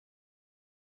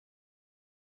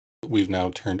we've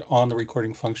now turned on the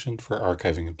recording function for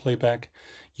archiving and playback.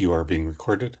 You are being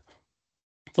recorded.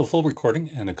 The full recording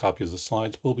and a copy of the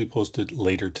slides will be posted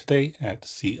later today at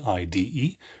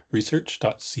CIDE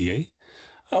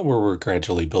where we're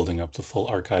gradually building up the full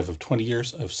archive of 20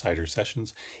 years of CIDER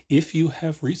sessions. If you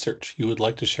have research you would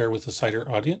like to share with the CIDER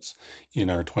audience in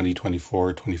our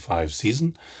 2024-25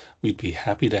 season, we'd be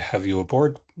happy to have you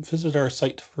aboard. Visit our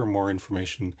site for more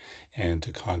information and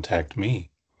to contact me.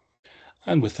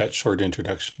 And with that short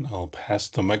introduction, I'll pass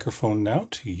the microphone now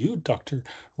to you, Dr.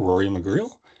 Rory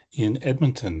McGreal in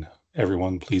Edmonton.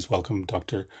 Everyone, please welcome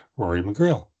Dr. Rory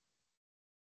McGreal.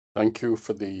 Thank you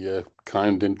for the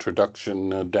kind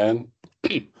introduction, Dan.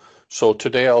 So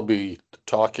today I'll be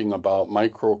talking about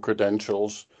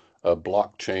micro-credentials,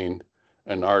 blockchain,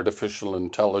 and artificial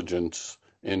intelligence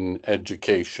in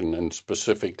education, and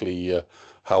specifically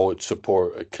how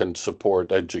it can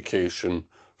support education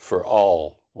for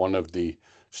all, one of the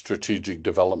strategic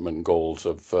development goals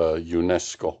of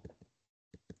UNESCO.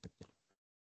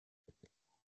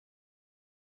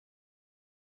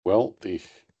 Well, the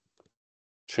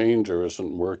changer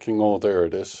isn't working. Oh, there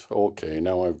it is. Okay,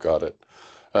 now I've got it.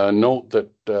 Note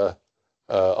that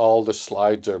all the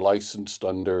slides are licensed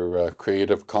under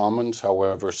Creative Commons.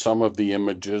 However, some of the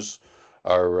images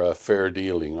are fair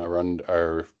dealing,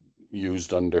 are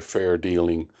used under fair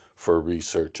dealing for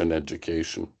research and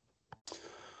education.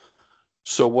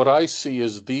 So what I see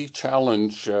is the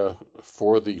challenge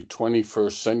for the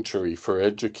 21st century for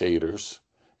educators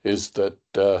is that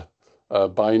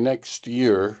by next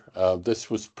year, this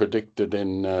was predicted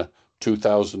in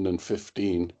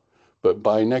 2015, but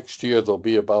by next year there'll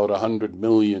be about 100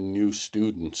 million new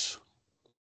students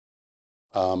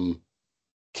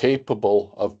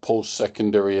capable of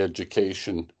post-secondary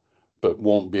education, but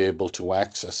won't be able to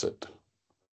access it.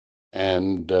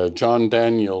 And John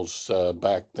Daniels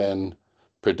back then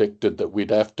predicted that we'd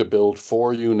have to build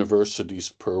 4 universities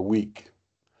per week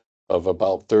of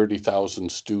about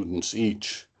 30,000 students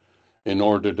each in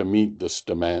order to meet this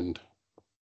demand.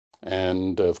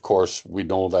 And of course, we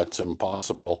know that's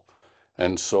impossible.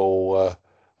 And so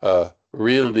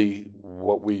really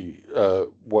what we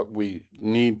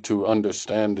need to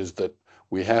understand is that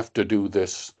we have to do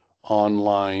this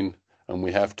online, and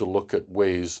we have to look at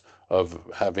ways of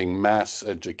having mass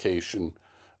education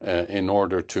in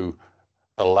order to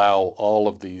allow all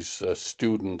of these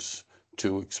students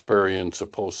to experience a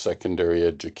post-secondary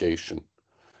education.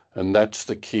 And that's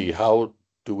the key. How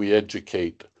do we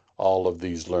educate all of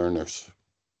these learners?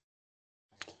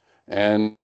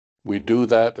 And we do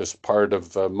that as part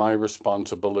of my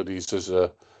responsibilities as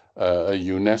a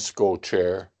UNESCO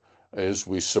chair, as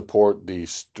we support the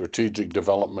strategic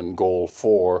development goal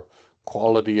for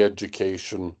quality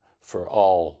education for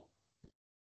all.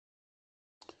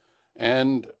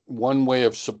 And one way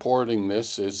of supporting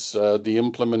this is the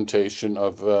implementation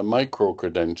of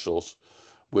micro-credentials,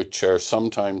 which are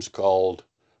sometimes called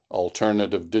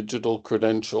alternative digital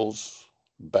credentials,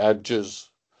 badges,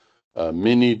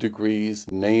 mini degrees,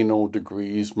 nano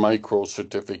degrees, micro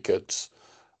certificates.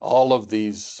 All of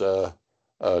these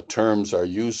terms are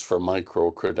used for micro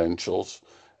credentials,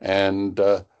 and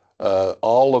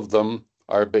all of them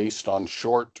are based on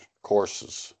short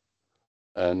courses.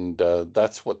 And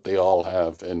that's what they all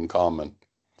have in common.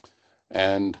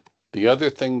 And the other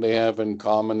thing they have in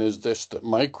common is this, that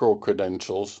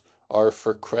micro-credentials are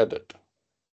for credit.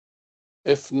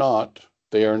 If not,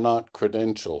 they are not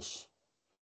credentials.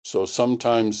 So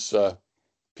sometimes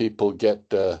people get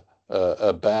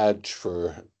a badge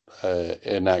for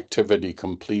an activity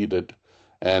completed,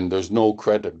 and there's no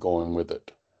credit going with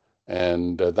it.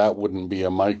 And that wouldn't be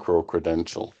a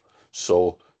micro-credential.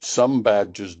 So some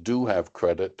badges do have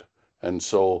credit, and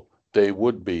so they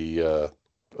would be a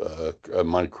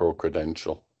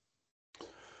micro-credential.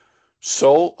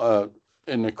 So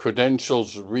in the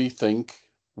credentials rethink,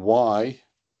 why?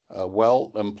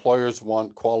 Well, employers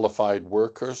want qualified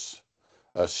workers,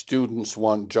 students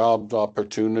want job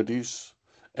opportunities,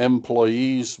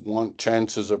 employees want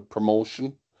chances of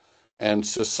promotion, and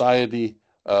society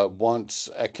wants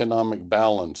economic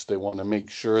balance. They want to make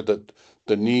sure that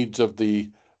the needs of the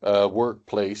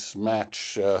workplace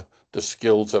match the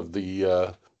skills of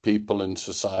the people in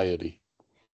society.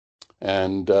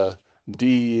 And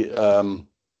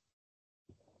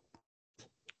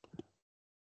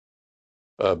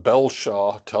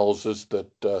Belshaw tells us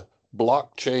that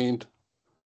blockchain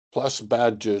plus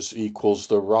badges equals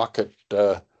the rocket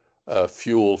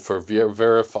fuel for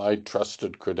verified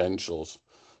trusted credentials.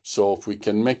 So if we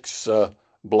can mix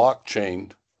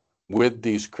blockchain with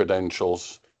these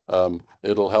credentials,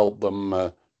 it'll help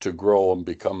them to grow and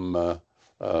become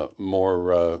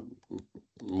more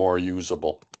more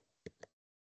usable.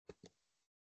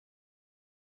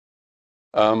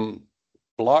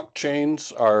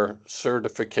 Blockchains are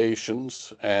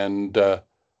certifications, and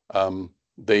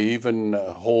they even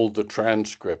hold the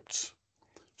transcripts.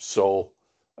 So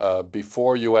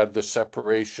before you had the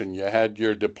separation, you had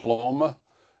your diploma,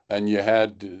 and you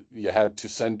had to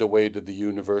send away to the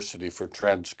university for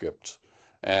transcripts.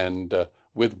 And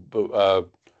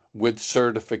with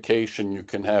certification, you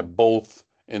can have both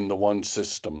in the one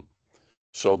system.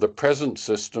 So the present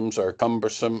systems are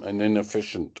cumbersome and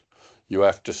inefficient. You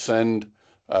have to send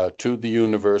to the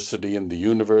university, and the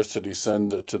university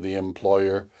send it to the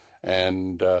employer,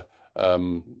 and the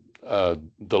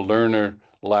learner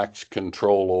lacks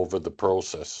control over the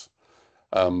process.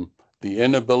 The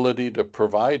inability to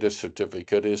provide a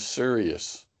certificate is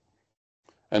serious.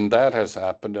 And that has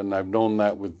happened, and I've known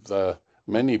that with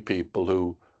many people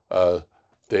who uh,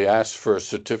 they ask for a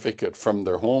certificate from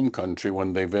their home country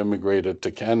when they've immigrated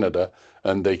to Canada,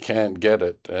 and they can't get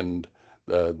it, and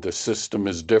the system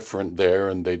is different there,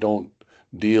 and they don't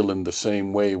deal in the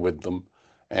same way with them,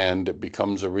 and it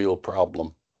becomes a real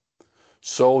problem.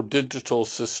 So digital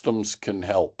systems can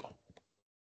help,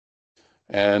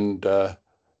 and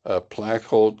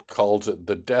Plackhold calls it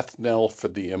the death knell for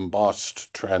the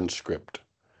embossed transcript.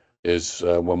 Is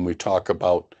when we talk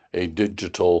about a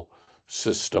digital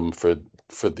system for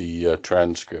the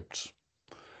transcripts.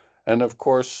 And of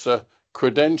course,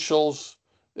 credentials,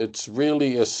 it's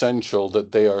really essential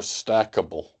that they are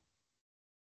stackable.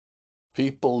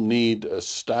 People need a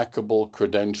stackable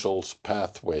credentials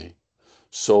pathway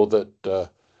so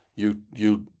that you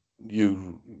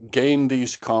gain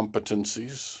these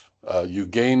competencies, you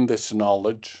gain this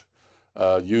knowledge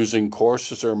using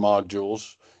courses or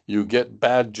modules. You get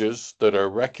badges that are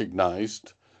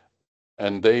recognized,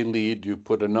 and they lead. You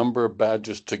put a number of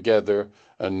badges together,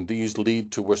 and these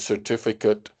lead to a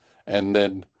certificate, and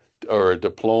then or a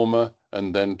diploma,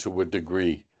 and then to a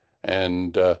degree.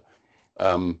 And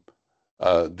um,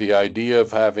 the idea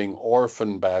of having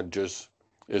orphan badges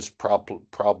is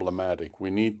problematic.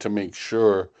 We need to make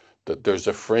sure that there's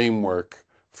a framework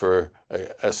for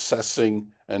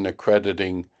assessing and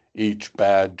accrediting each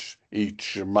badge,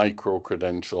 each micro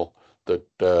credential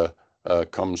that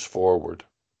comes forward.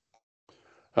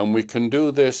 And we can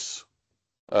do this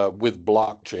with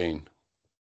blockchain.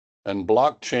 And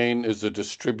blockchain is a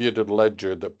distributed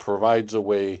ledger that provides a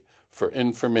way for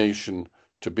information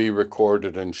to be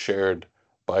recorded and shared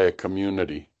by a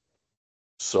community.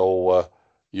 So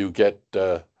you get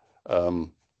the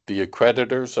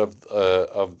accreditors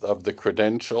of the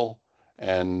credential,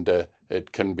 and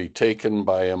it can be taken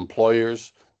by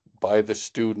employers, by the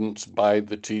students, by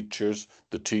the teachers.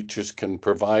 The teachers can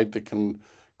provide the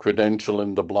credential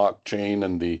in the blockchain,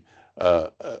 and the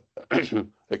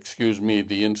excuse me,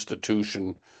 the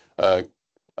institution uh,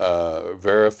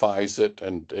 verifies it,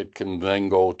 and it can then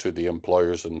go to the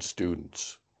employers and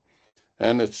students.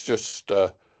 And it's just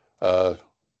uh,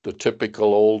 the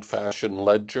typical old-fashioned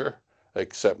ledger,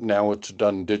 except now it's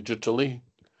done digitally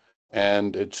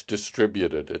and it's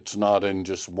distributed. It's not in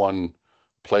just one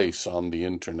place on the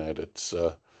internet.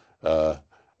 Uh,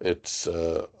 it's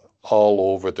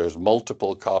all over. There's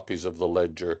multiple copies of the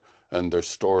ledger, and they're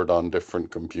stored on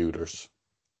different computers.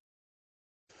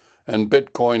 And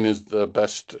Bitcoin is the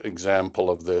best example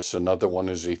of this. Another one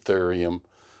is Ethereum,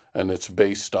 and it's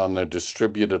based on a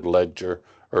distributed ledger,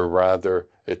 or rather,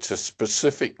 it's a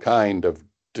specific kind of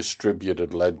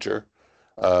distributed ledger,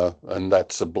 and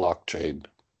that's a blockchain.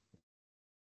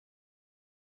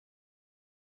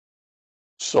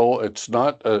 So it's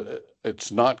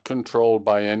not controlled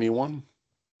by anyone.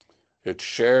 It's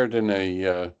shared in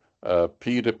a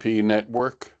P2P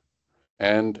network,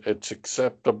 and it's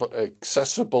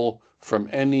accessible from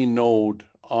any node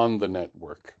on the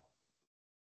network.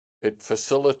 It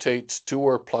facilitates two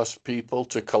or plus people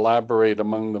to collaborate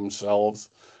among themselves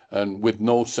and with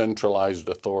no centralized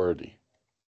authority.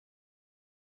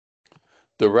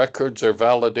 The records are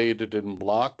validated in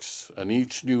blocks, and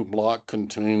each new block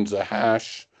contains a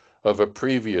hash of a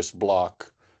previous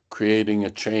block, creating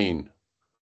a chain.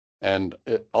 And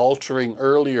altering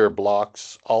earlier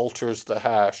blocks alters the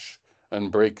hash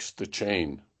and breaks the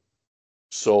chain.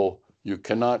 So you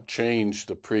cannot change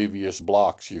the previous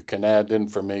blocks. You can add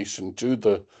information to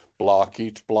the block,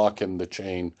 each block in the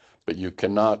chain, but you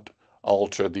cannot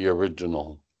alter the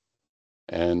original.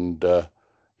 And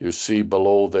you see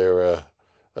below there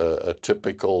a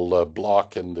typical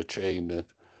block in the chain,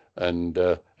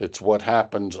 and it's what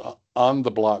happens on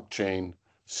the blockchain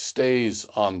stays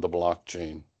on the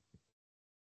blockchain.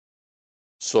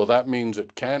 So that means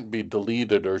it can't be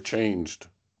deleted or changed.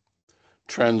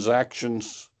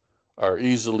 Transactions are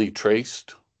easily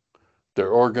traced, they're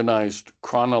organized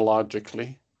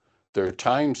chronologically, they're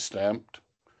time-stamped,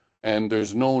 and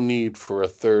there's no need for a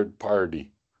third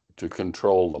party to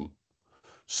control them.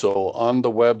 So on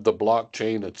the web, the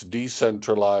blockchain, it's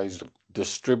decentralized,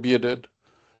 distributed,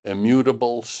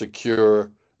 immutable,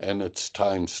 secure, and it's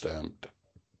time-stamped.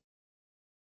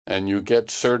 And you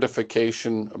get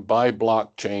certification by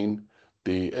blockchain.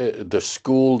 The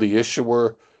school, the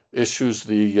issuer, issues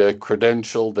the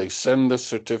credential. They send the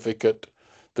certificate.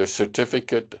 The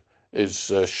certificate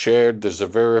is shared. There's a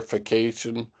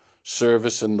verification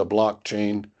service in the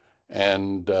blockchain,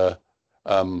 and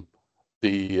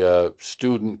the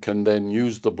student can then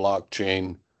use the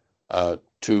blockchain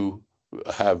to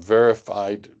have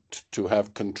verified, to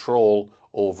have control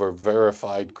over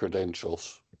verified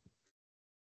credentials.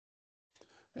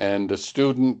 And the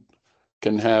student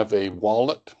can have a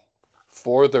wallet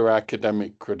for their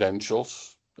academic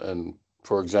credentials. And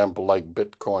for example, like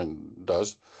Bitcoin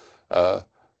does, uh,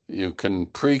 you can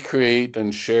pre-create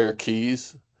and share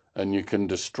keys, and you can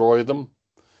destroy them.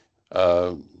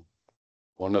 Uh,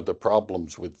 One of the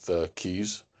problems with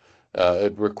keys.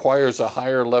 It requires a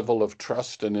higher level of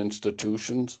trust in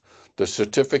institutions. The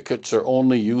certificates are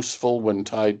only useful when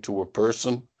tied to a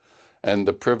person, and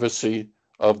the privacy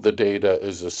of the data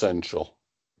is essential.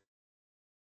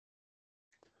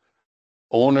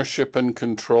 Ownership and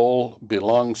control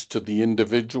belongs to the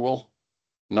individual,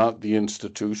 not the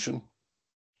institution.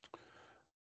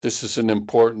 This is an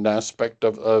important aspect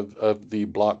of the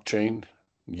blockchain.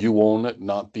 You own it,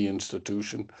 not the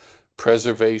institution.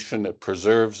 Preservation, it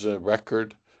preserves a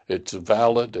record. It's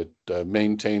valid, it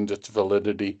maintains its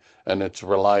validity, and it's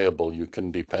reliable. You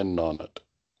can depend on it.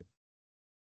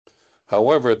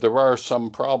 However, there are some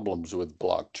problems with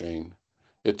blockchain.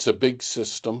 It's a big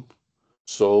system,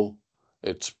 so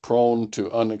it's prone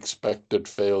to unexpected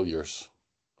failures.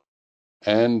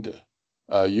 And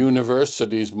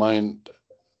universities might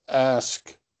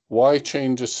ask, why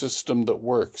change a system that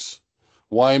works?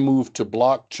 Why move to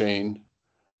blockchain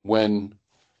when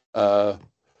uh,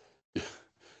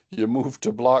 you move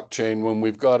to blockchain when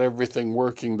we've got everything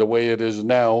working the way it is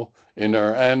now in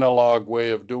our analog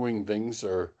way of doing things,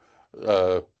 or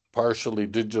uh, partially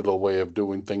digital way of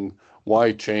doing things?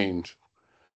 Why change?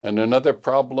 And another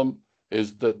problem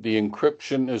is that the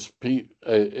encryption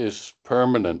is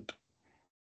permanent.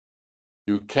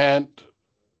 You can't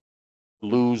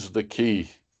lose the key.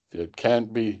 It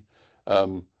can't be.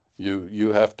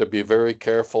 You have to be very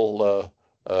careful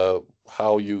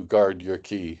how you guard your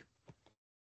key.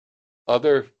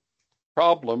 Other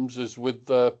problems is with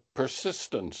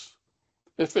persistence.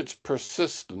 If it's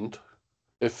persistent,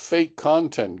 if fake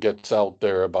content gets out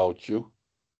there about you,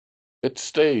 it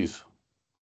stays.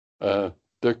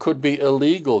 There could be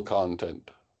illegal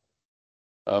content.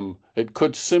 It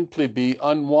could simply be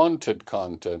unwanted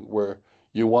content where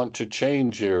you want to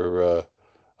change your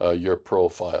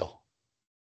profile,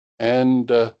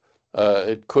 and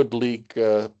it could leak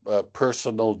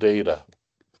personal data.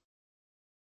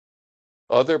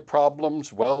 Other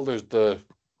problems, well, there's the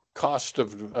cost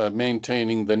of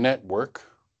maintaining the network.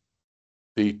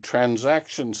 The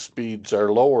transaction speeds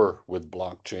are lower with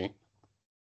blockchain.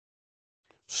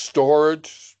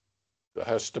 Storage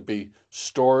has to be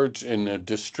storage in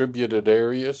distributed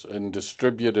areas and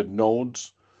distributed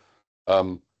nodes.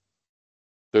 Um,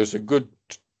 there's a good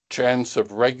chance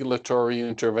of regulatory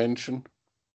intervention.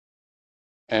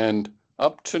 And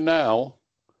up to now,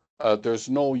 there's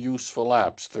no useful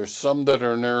apps. There's some that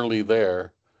are nearly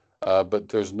there, but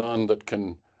there's none that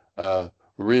can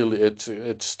really.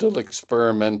 It's still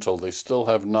experimental. They still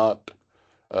have not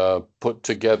put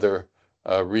together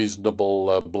a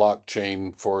reasonable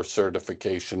blockchain for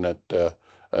certification at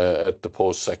the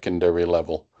post-secondary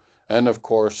level. And of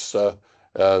course, the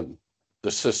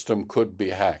system could be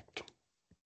hacked.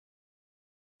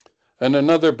 And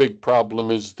another big problem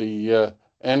is the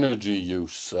energy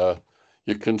use.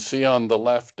 You can see on the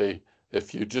left,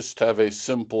 if you just have a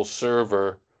simple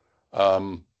server,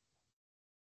 um,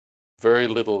 very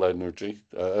little energy.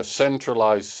 A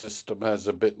centralized system has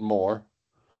a bit more.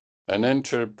 An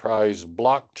enterprise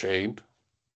blockchain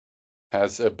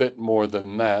has a bit more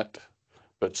than that,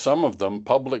 but some of them,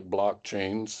 public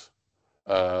blockchains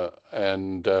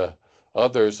and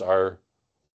others, are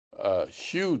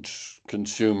huge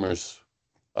consumers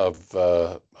of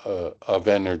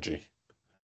energy,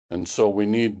 and so we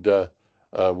need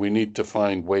to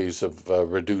find ways of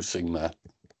reducing that.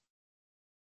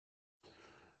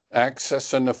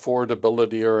 Access and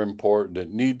affordability are important.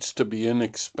 It needs to be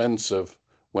inexpensive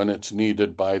when it's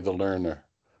needed by the learner.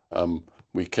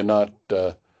 We cannot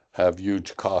have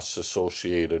huge costs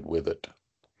associated with it.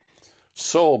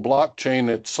 So blockchain,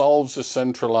 it solves a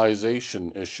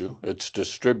centralization issue. It's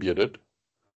distributed.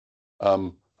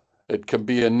 Um, it can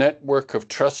be a network of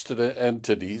trusted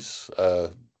entities.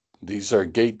 These are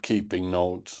gatekeeping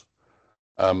nodes.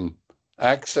 Um,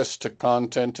 Access to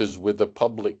content is with a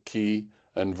public key,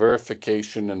 and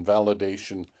verification and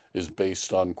validation is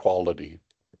based on quality.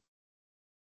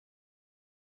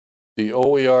 The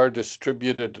OER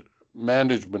distributed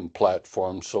management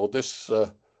platform. So this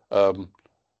um,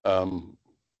 um,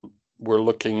 we're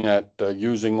looking at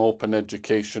using open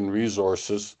education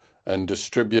resources and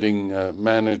distributing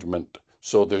management.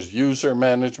 So there's user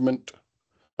management,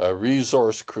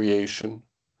 resource creation.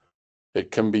 It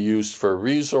can be used for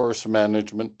resource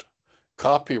management,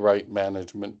 copyright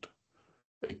management.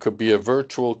 It could be a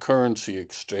virtual currency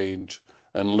exchange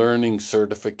and learning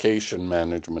certification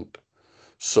management.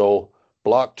 So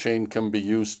blockchain can be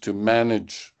used to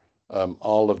manage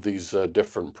all of these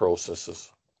different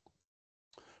processes.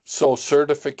 So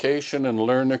certification and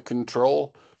learner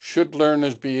control, should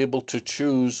learners be able to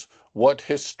choose what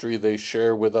history they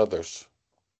share with others?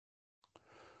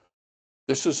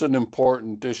 This is an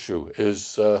important issue,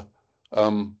 is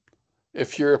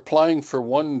if you're applying for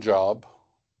one job,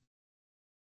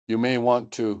 you may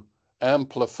want to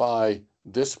amplify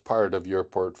this part of your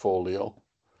portfolio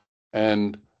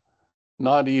and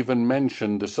not even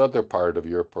mention this other part of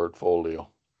your portfolio.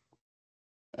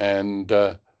 And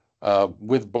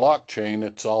with blockchain,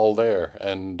 it's all there.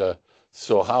 And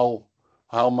so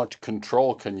how much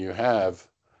control can you have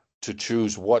to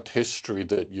choose what history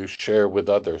that you share with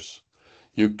others?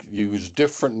 You use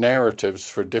different narratives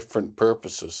for different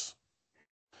purposes.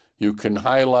 You can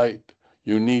highlight,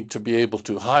 you need to be able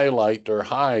to highlight or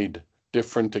hide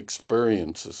different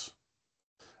experiences.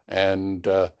 And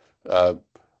uh,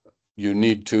 you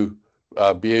need to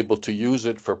be able to use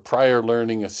it for prior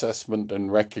learning assessment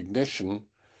and recognition.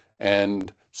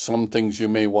 And some things you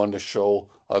may want to show,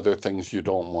 other things you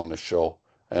don't want to show.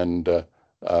 And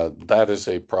that is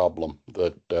a problem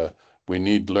that we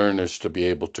need learners to be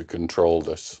able to control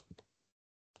this.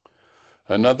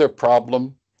 Another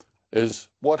problem is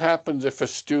what happens if a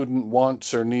student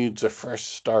wants or needs a fresh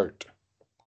start?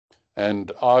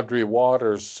 And Audrey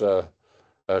Waters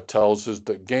tells us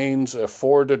that gains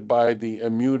afforded by the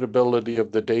immutability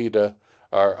of the data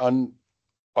are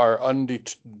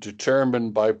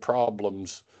undetermined by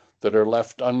problems that are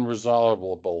left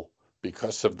unresolvable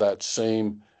because of that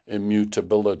same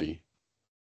immutability.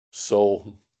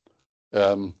 So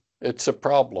it's a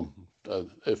problem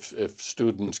if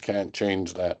students can't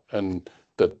change that and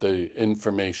that the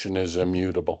information is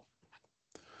immutable.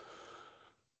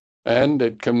 And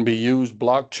it can be used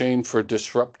blockchain for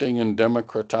disrupting and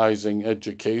democratizing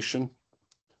education.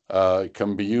 It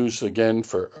can be used again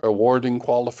for awarding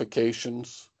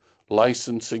qualifications,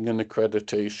 licensing and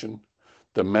accreditation,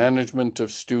 the management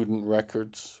of student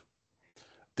records,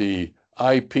 the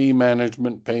IP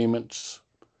management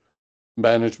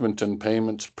and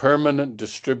payments, permanent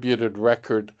distributed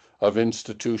record of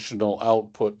institutional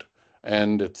output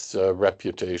and its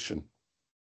reputation.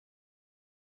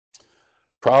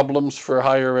 Problems for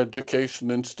higher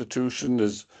education institution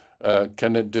is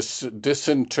can it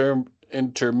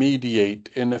disintermediate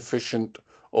inefficient,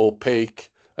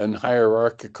 opaque, and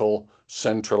hierarchical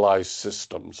centralized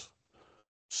systems?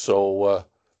 So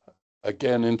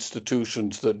again,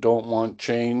 institutions that don't want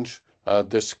change,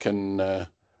 this can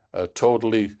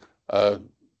totally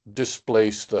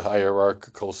displace the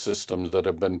hierarchical systems that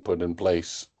have been put in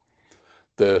place.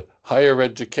 The higher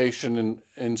education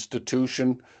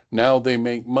institution, now they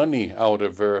make money out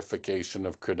of verification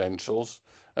of credentials.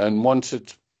 And once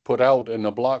it's put out in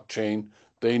a blockchain,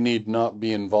 they need not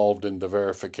be involved in the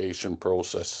verification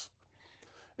process.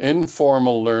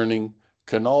 Informal learning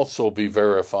can also be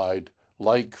verified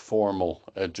like formal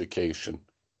education.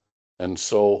 And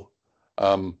so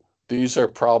these are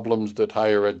problems that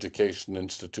higher education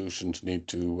institutions need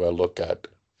to look at.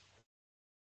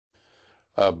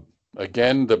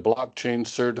 Again, the blockchain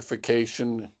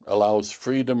certification allows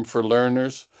freedom for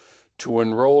learners to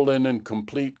enroll in and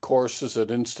complete courses at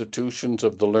institutions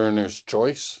of the learner's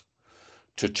choice,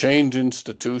 to change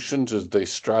institutions as they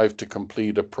strive to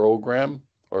complete a program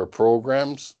or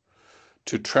programs,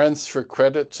 to transfer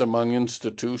credits among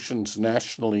institutions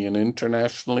nationally and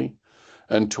internationally,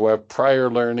 and to have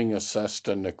prior learning assessed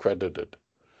and accredited.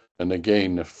 And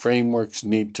again, the frameworks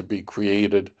need to be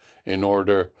created in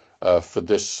order for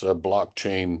this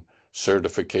blockchain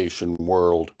certification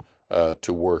world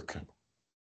to work.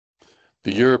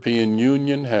 The European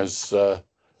Union has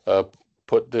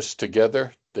put this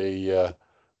together. They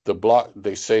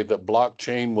say that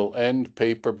blockchain will end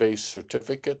paper-based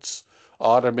certificates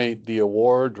automate the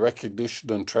award,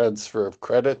 recognition, and transfer of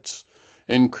credits,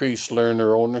 increase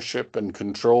learner ownership and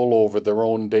control over their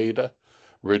own data,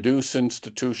 reduce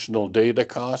institutional data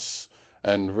costs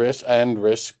and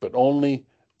risk, but only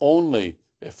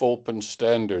if open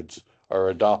standards are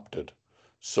adopted.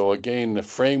 So again, the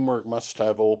framework must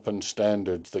have open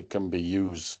standards that can be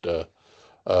used uh,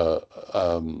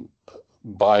 um,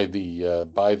 by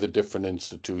the different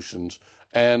institutions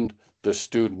and the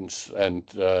students and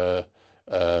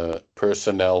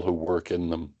personnel who work in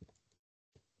them.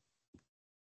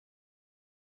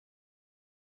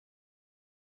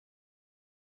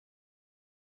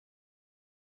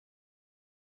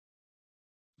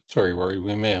 Sorry, Rory,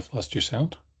 we may have lost your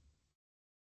sound.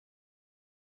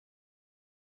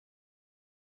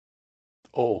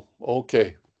 Oh,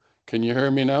 okay. Can you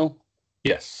hear me now?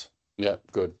 Yes. Yeah,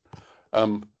 good.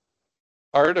 Um,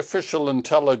 Artificial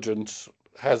intelligence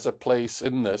has a place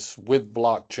in this with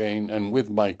blockchain and with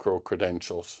micro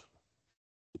credentials.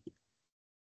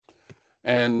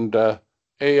 And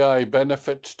AI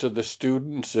benefits to the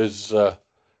students is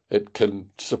it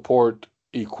can support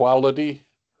equality,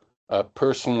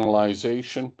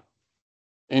 personalization,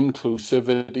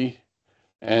 inclusivity,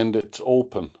 and it's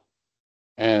open.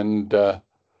 And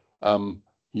um,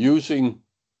 using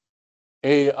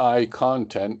AI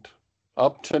content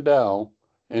up to now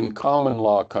in common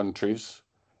law countries,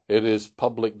 it is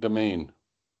public domain.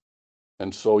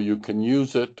 And so you can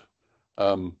use it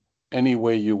um, any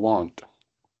way you want.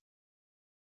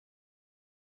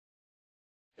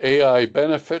 AI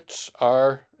benefits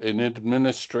are in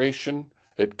administration.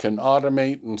 It can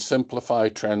automate and simplify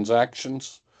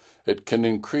transactions. It can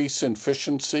increase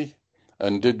efficiency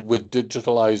and with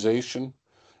digitalization.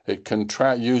 It can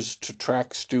use to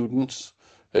track students.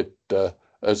 It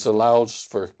allows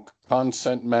for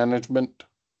consent management,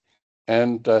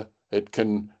 and it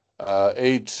can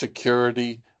aid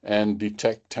security and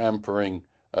detect tampering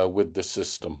with the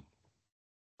system.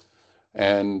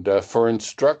 And for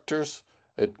instructors,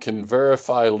 it can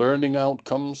verify learning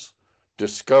outcomes,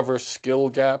 discover skill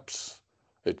gaps,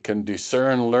 it can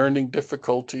discern learning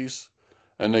difficulties,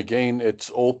 and again,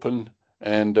 it's open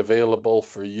and available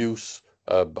for use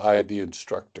by the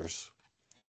instructors.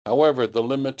 However, the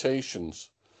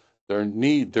limitations,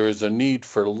 there is a need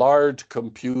for large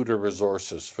computer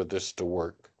resources for this to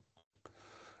work.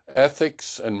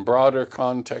 Ethics and broader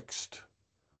context.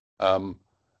 Um,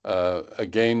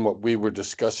 Again, what we were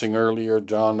discussing earlier,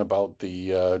 John, about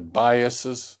the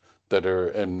biases that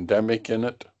are endemic in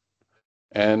it,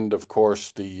 and of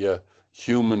course the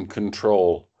human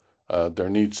control. There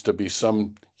needs to be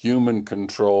some human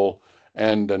control,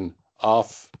 and an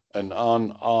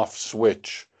on-off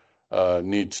switch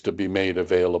needs to be made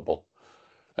available.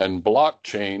 And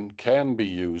blockchain can be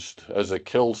used as a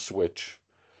kill switch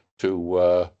to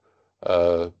uh,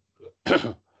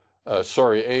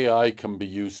 AI can be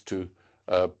used to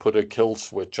put a kill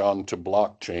switch onto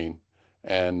blockchain.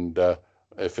 And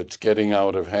if it's getting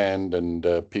out of hand and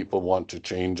people want to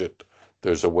change it,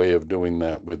 there's a way of doing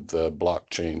that with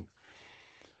blockchain.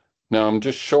 Now, I'm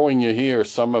just showing you here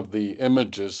some of the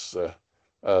images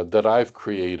that I've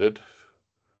created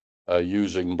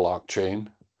using blockchain.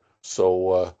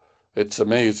 So it's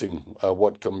amazing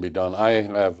what can be done.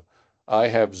 I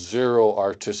have zero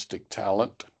artistic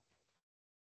talent.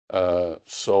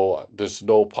 So there's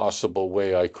no possible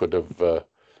way I could have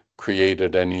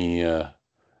created any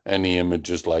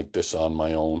images like this on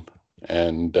my own.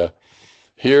 And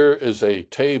here is a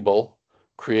table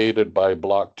created by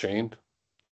blockchain,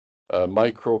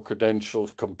 micro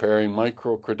credentials, comparing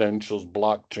micro credentials,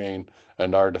 blockchain,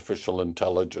 and artificial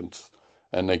intelligence.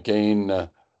 And again,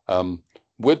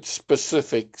 with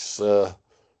specifics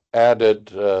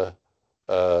added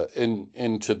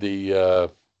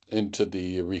into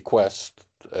the request,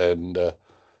 and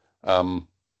um,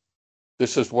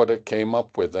 this is what it came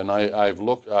up with. And I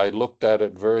looked at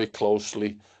it very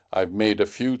closely. I've made a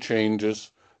few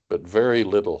changes, but very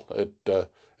little.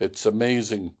 It's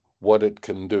amazing what it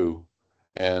can do,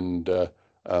 and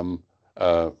um,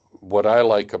 what I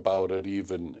like about it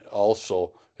even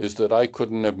also is that I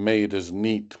couldn't have made as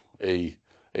neat a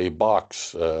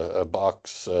box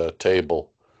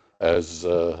table as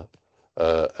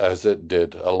as it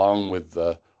did, along with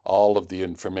all of the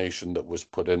information that was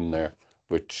put in there,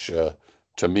 which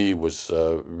to me was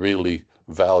really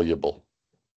valuable.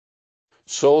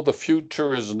 So the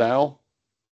future is now.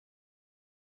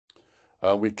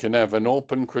 We can have an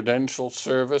open credential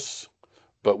service,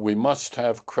 but we must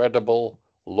have credible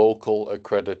local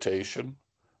accreditation.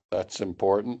 That's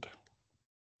important.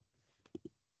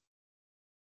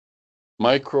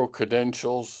 Micro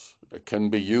credentials can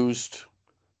be used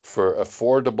for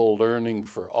affordable learning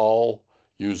for all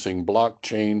using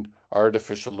blockchain,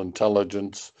 artificial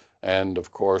intelligence, and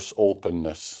of course,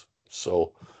 openness.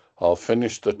 So I'll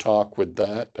finish the talk with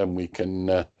that and we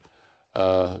can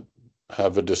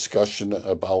have a discussion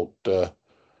about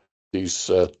these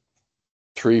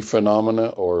three phenomena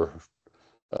or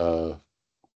uh,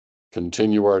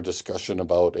 continue our discussion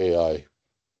about AI.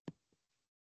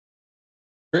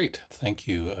 Great. Thank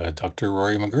you, Dr.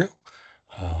 Rory McGreal,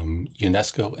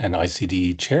 UNESCO and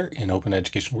ICDE Chair in Open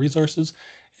Educational Resources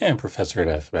and Professor at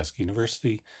Athabasca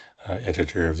University,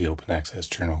 editor of the Open Access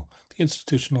Journal,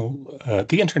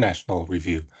 the International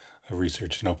Review of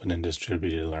Research in Open and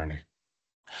Distributed Learning.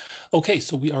 Okay,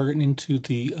 so we are into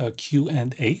the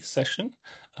Q&A session.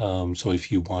 So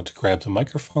if you want to grab the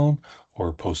microphone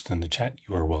or post in the chat,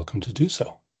 you are welcome to do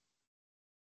so.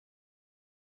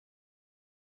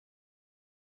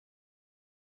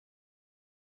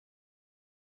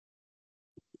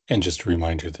 And just a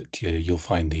reminder that you'll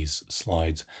find these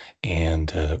slides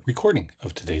and recording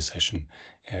of today's session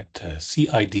at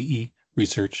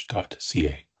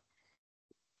CIDEresearch.ca.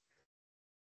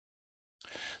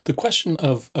 The question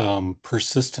of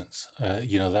persistence,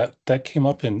 that came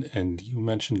up and you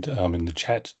mentioned in the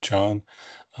chat, John,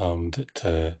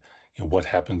 that what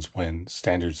happens when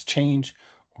standards change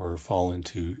or fall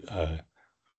into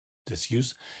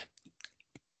disuse.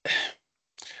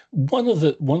 One of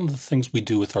the things we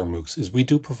do with our MOOCs is we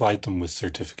do provide them with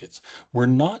certificates. We're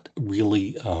not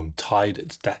really tied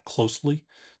that closely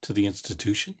to the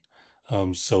institution.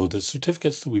 So the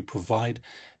certificates that we provide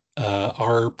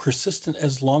are persistent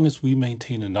as long as we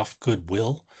maintain enough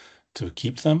goodwill to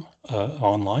keep them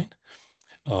online.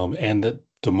 And that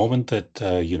the moment that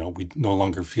we no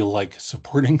longer feel like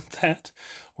supporting that,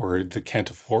 or that can't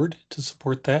afford to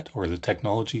support that, or the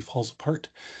technology falls apart,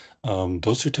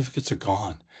 those certificates are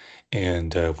gone.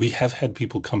 And we have had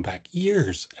people come back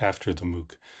years after the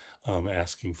MOOC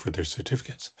asking for their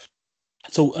certificates.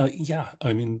 So yeah,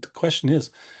 I mean, the question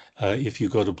is, if you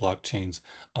go to blockchains,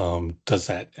 does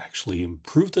that actually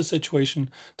improve the situation?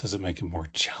 Does it make it more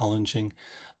challenging?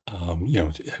 I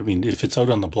mean, if it's out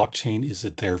on the blockchain, is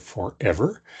it there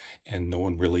forever and no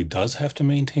one really does have to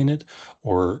maintain it?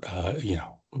 Or,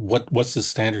 what's the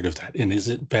standard of that? And is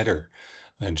it better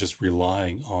than just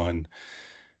relying on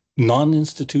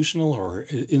non-institutional or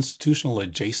institutional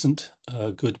adjacent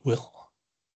goodwill?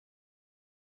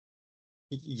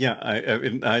 Yeah,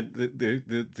 every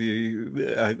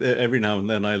now and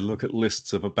then I look at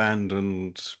lists of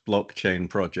abandoned blockchain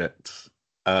projects,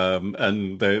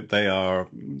 and they are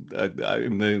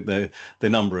they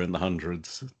number in the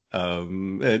hundreds.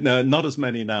 No, not as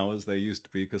many now as there used to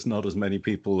be because not as many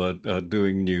people are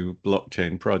doing new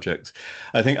blockchain projects.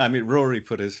 I mean, Rory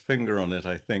put his finger on it,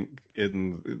 I think,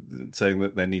 in saying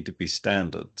that there need to be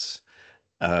standards.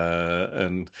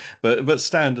 And but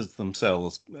standards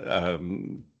themselves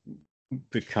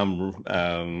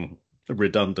become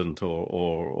redundant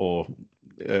or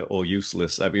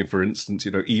useless. I mean, for instance,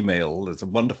 email is a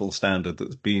wonderful standard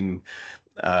that's been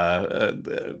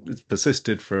it's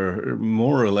persisted for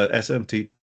more or less SMT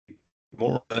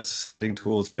more or less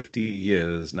towards 50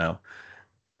 years now.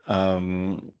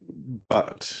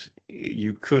 But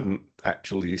you couldn't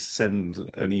actually send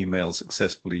an email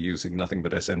successfully using nothing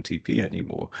but SMTP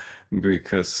anymore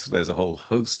because there's a whole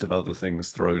host of other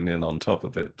things thrown in on top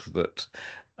of it that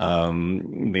I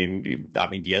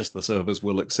mean, yes, the servers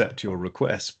will accept your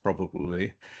request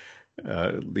probably,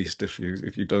 at least if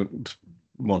you don't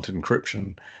want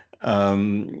encryption.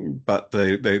 But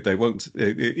they won't.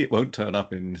 It won't turn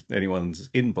up in anyone's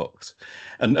inbox,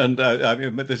 and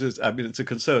I mean it's a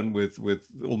concern with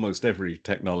almost every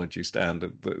technology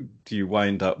standard that you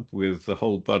wind up with a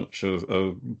whole bunch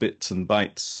of bits and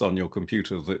bytes on your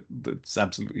computer that's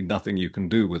absolutely nothing you can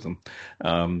do with them.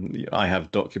 I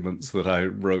have documents that I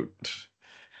wrote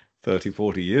 30,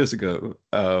 40 years ago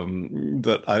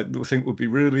that I think would be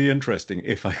really interesting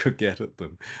if I could get at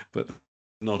them, but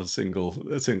not a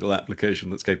single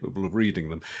application that's capable of reading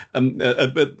them.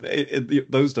 But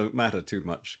those don't matter too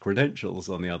much. Credentials,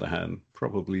 on the other hand,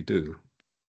 probably do.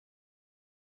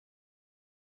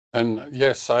 And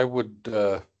yes, I would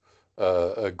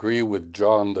agree with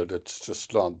John that it's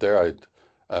just not there.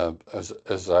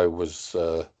 As I was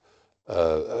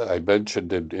I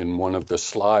mentioned it in one of the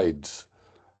slides.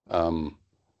 Um,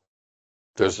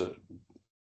 there's a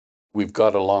we've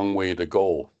got a long way to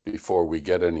go before we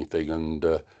get anything, and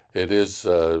it is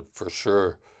for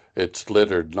sure it's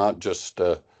littered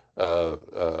uh,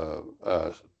 uh,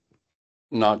 uh,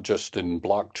 not just in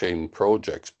blockchain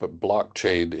projects, but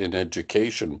blockchain in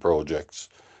education projects.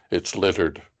 It's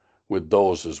littered with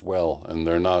those as well, and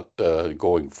they're not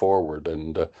going forward.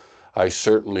 And I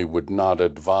certainly would not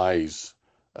advise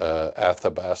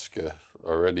Athabasca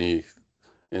or any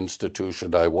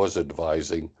institution I was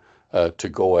advising to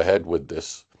go ahead with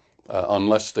this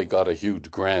unless they got a huge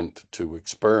grant to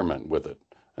experiment with it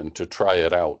and to try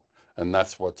it out. And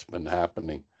that's what's been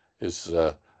happening is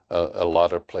a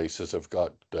lot of places have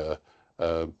got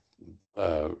uh,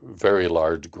 very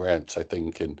large grants. I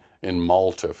think in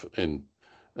Malta,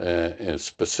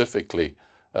 specifically,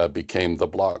 became the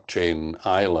blockchain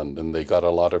island, and they got a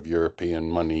lot of European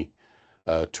money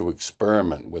to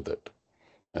experiment with it.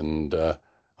 And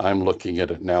I'm looking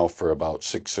at it now for about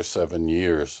 6 or 7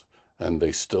 years, and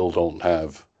they still don't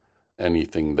have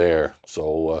anything there.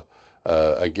 So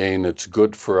again, it's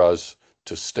good for us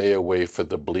to stay away from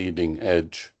the bleeding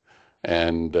edge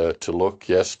and to look,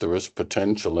 yes, there is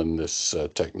potential in this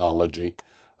technology,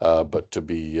 but to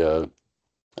be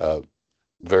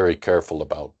very careful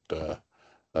about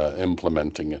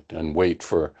implementing it and wait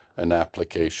for an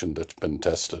application that's been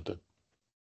tested.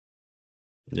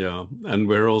 Yeah, and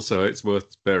we're also, it's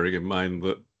worth bearing in mind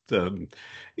that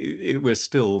we're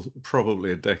still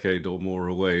probably a decade or more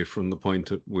away from the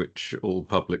point at which all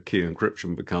public key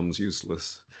encryption becomes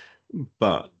useless,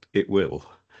 but it will.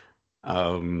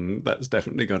 That's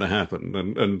definitely going to happen,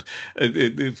 and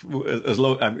as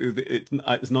long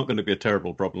it's not going to be a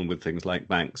terrible problem with things like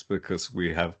banks because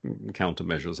we have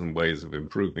countermeasures and ways of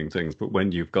improving things. But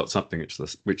when you've got something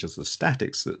which is a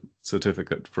static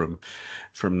certificate from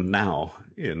now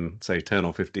in say 10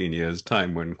 or 15 years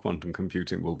time, when quantum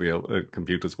computing will be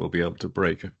computers will be able to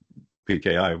break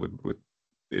PKI with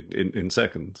in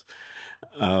seconds.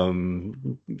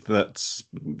 That's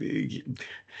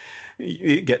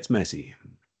it gets messy.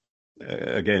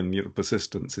 Again,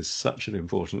 persistence is such an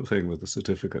important thing with the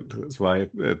certificate. That's why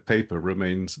paper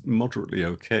remains moderately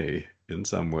okay in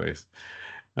some ways.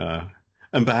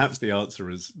 And perhaps the answer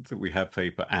is that we have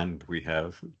paper and we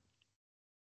have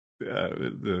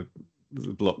the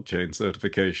blockchain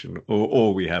certification,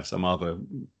 or we have some other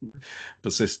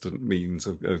persistent means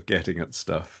of getting at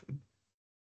stuff.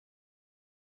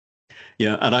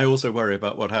 Yeah, and I also worry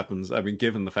about what happens. I mean,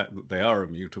 given the fact that they are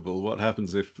immutable, what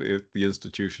happens if the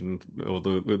institution or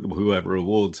whoever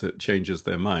awards it changes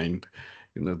their mind?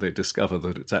 They discover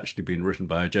that it's actually been written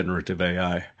by a generative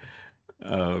AI.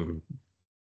 Um,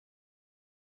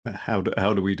 how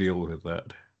do we deal with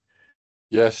that?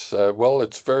 Yes, well,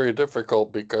 it's very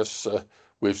difficult because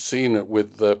we've seen it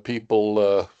with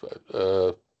people.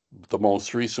 The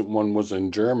most recent one was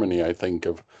in Germany, I think,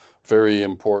 of very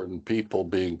important people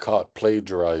being caught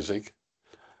plagiarizing,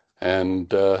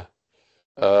 and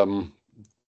um,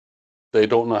 they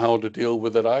don't know how to deal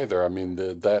with it either. I mean,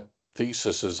 that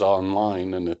thesis is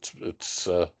online, and it's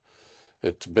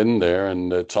been there,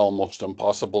 and it's almost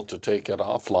impossible to take it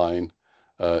offline,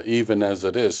 even as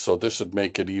it is. So this would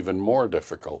make it even more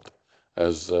difficult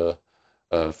as for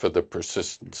the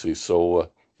persistency. So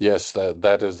yes,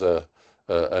 that is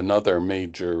another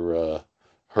major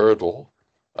hurdle.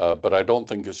 But I don't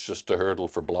think it's just a hurdle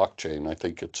for blockchain. I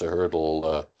think it's a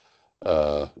hurdle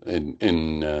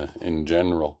in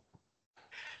general.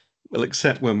 Well,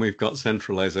 except when we've got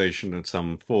centralization of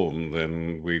some form,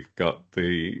 then we've got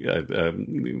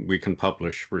we can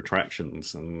publish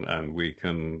retractions and we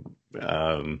can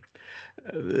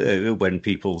when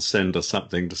people send us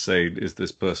something to say, is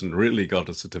this person really got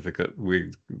a certificate?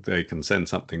 They can send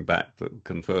something back that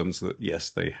confirms that yes,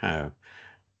 they have.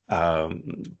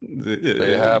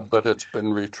 They have, but it's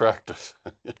been retracted.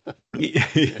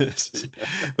 Yes,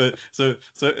 but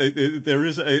there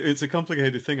is it's a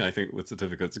complicated thing, I think, with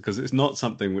certificates because it's not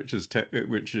something which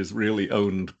is really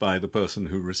owned by the person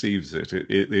who receives it.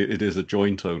 It is a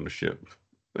joint ownership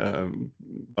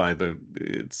by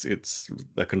it's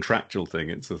a contractual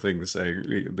thing. It's a thing to say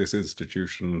this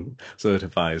institution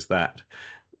certifies that,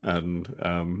 and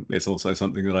it's also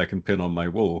something that I can pin on my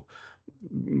wall.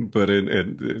 But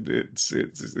it's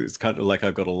kind of like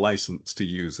I've got a license to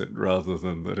use it rather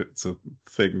than that it's a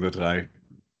thing that I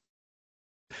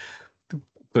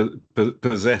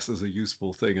possess as a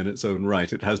useful thing in its own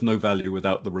right. It has no value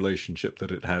without the relationship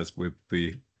that it has with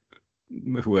the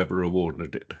whoever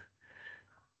awarded it.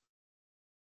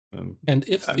 And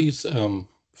if these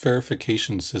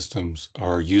verification systems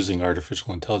are using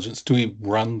artificial intelligence, do we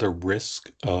run the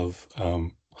risk of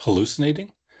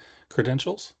hallucinating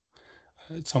credentials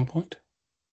at some point?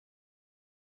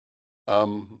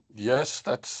 Yes,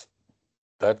 that's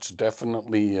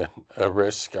definitely a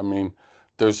risk. I mean,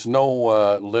 there's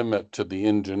no limit to the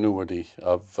ingenuity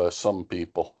of some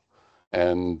people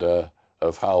and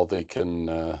of how they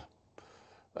can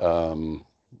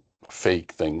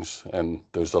fake things, and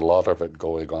there's a lot of it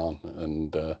going on.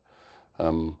 And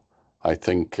I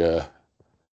think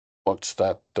what's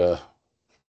that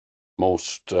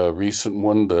most recent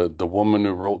one? The woman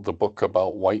who wrote the book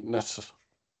about whiteness,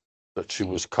 that she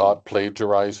was caught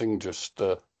plagiarizing, just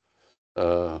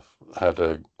had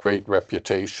a great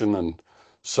reputation, and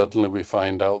suddenly we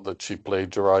find out that she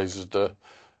plagiarized and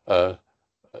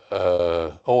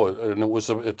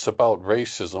it's about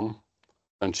racism,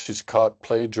 and she's caught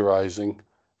plagiarizing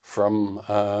from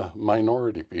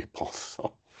minority people.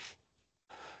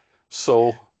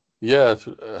 So yeah,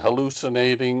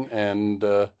 hallucinating and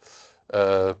uh,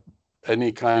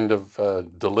 any kind of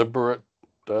deliberate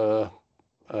uh,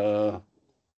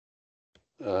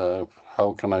 uh,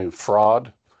 how can I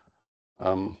fraud?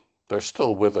 They're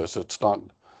still with us. It's not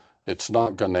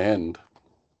going to end.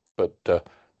 But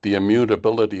the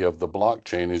immutability of the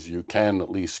blockchain is you can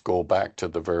at least go back to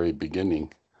the very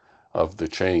beginning of the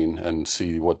chain and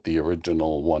see what the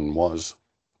original one was.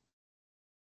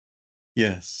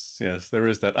 Yes, yes, there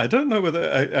is that. I don't know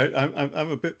whether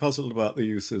I'm a bit puzzled about the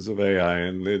uses of AI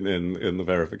in the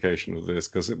verification of this,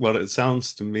 because what it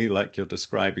sounds to me like you're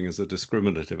describing is a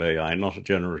discriminative AI, not a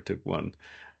generative one.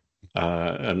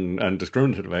 And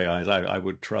discriminative AIs, I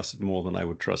would trust more than I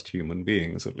would trust human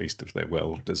beings, at least if they're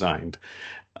well designed.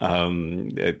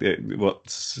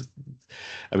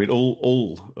 I mean,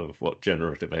 all of what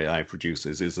generative AI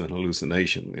produces is an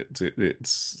hallucination.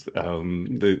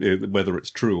 Whether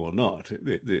it's true or not,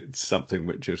 it's something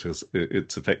which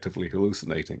it's effectively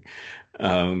hallucinating.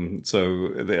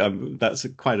 That's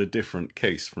quite a different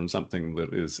case from something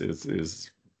that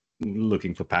is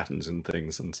looking for patterns in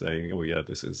things and saying, oh yeah,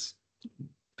 this is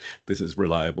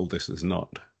reliable, this is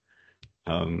not.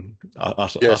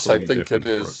 Yes, I Utterly think it different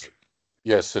is. approach.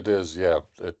 Yes, it is. Yeah,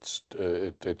 it's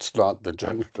not the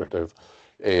generative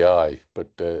AI,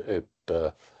 but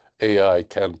AI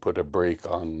can put a brake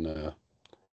on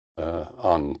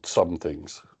some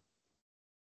things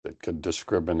that can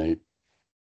discriminate.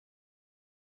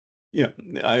 Yeah,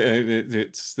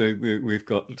 we've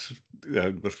got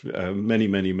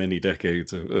many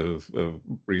decades of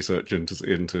research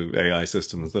into AI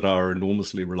systems that are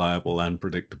enormously reliable and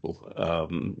predictable,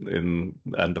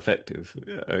 and effective.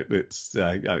 It's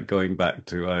going back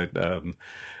to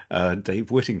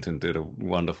Dave Whittington did a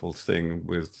wonderful thing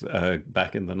with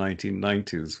back in the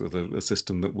 1990s with a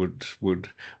system that would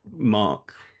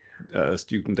mark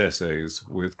student essays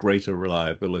with greater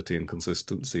reliability and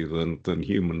consistency than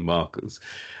human markers.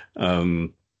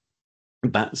 Um,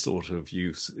 that sort of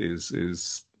use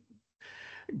is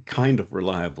kind of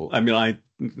reliable. I mean, I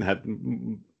had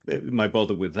my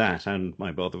bother with that, and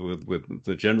my bother with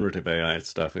the generative AI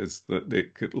stuff is that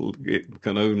it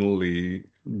can only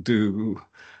do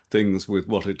things with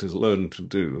what it has learned to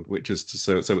do, which is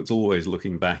so it's always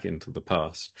looking back into the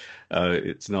past.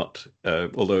 It's not,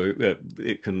 although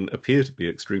it can appear to be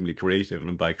extremely creative,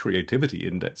 and by creativity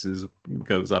indexes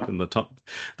goes up in the top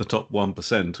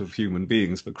 1% of human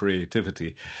beings for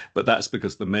creativity, but that's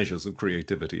because the measures of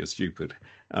creativity are stupid.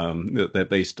 They're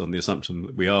based on the assumption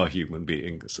that we are human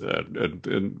beings,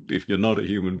 and if you're not a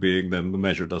human being, then the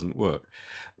measure doesn't work.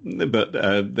 But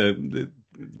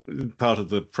part of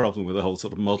the problem with the whole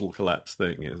sort of model collapse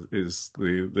thing is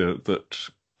that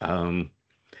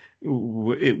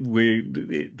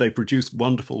they produce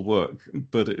wonderful work,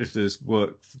 but it is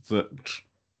work that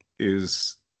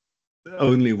is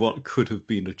only what could have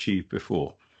been achieved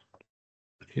before.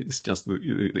 It's just that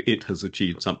it has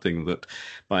achieved something that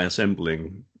by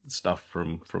assembling stuff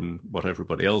from what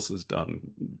everybody else has done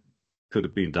could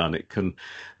have been done. It can,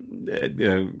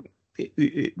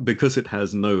 because it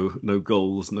has no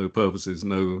goals, no purposes,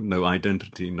 no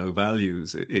identity, no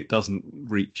values. It doesn't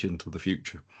reach into the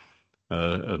future.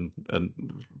 And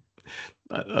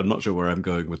I'm not sure where I'm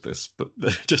going with this, but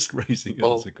just raising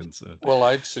it as Well, a concern. well,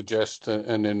 I'd suggest,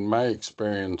 and in my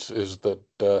experience, is that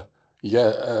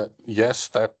yes,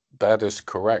 that is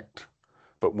correct.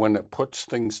 But when it puts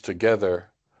things together,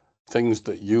 things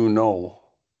that you know,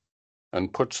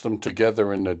 and puts them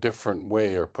together in a different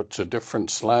way or puts a different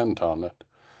slant on it,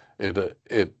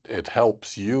 it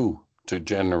helps you to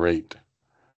generate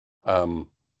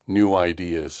new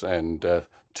ideas and to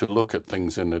look at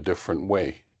things in a different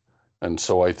way. And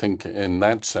so I think in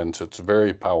that sense, it's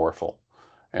very powerful.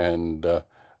 And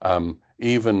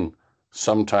even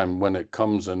sometime when it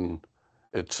comes in,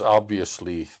 it's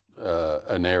obviously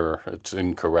an error. It's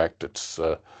incorrect. It's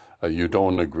you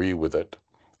don't agree with it.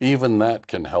 Even that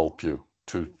can help you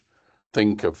to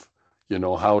think of,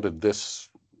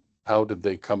 how did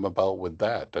they come about with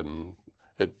that? And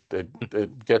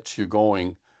it gets you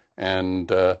going. And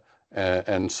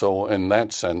so in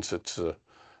that sense,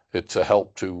 it's a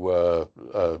help to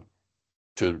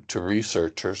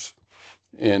researchers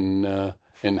in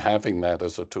having that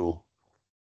as a tool.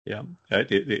 Yeah,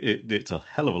 it's a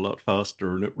hell of a lot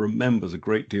faster, and it remembers a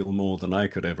great deal more than I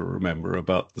could ever remember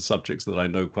about the subjects that I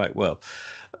know quite well.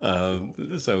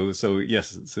 So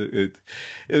yes,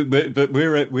 but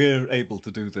we're able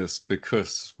to do this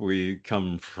because we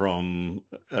come from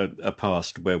a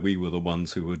past where we were the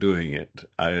ones who were doing it.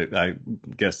 I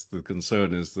guess the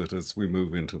concern is that as we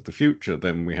move into the future,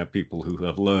 then we have people who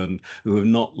have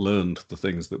not learned the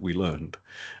things that we learned,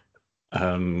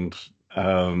 and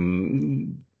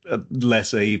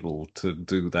less able to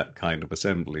do that kind of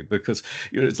assembly because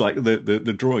it's like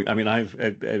the drawing. I mean, I've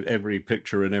every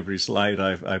picture and every slide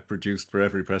I've produced for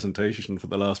every presentation for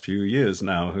the last few years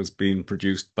now has been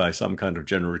produced by some kind of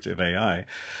generative AI.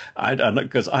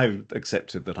 Because I've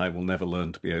accepted that I will never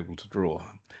learn to be able to draw.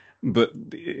 But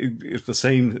it's the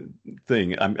same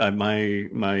thing.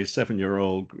 My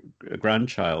 7-year-old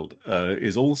grandchild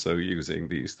is also using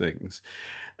these things,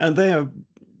 and they are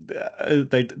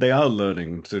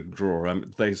learning to draw.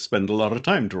 They spend a lot of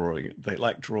time drawing. They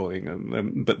like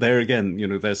drawing, but there again,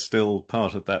 they're still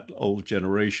part of that old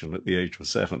generation at the age of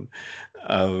 7,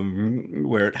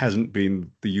 where it hasn't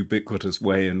been the ubiquitous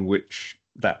way in which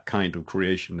that kind of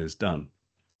creation is done.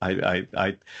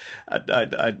 I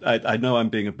know I'm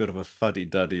being a bit of a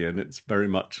fuddy-duddy, and it's very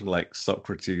much like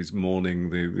Socrates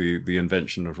mourning the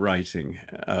invention of writing,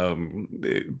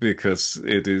 because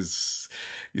it is,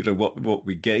 what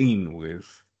we gain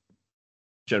with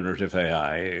generative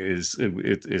AI is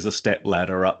a step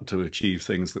ladder up to achieve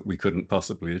things that we couldn't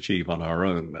possibly achieve on our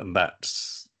own, and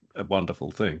that's a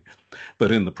wonderful thing.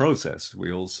 But in the process,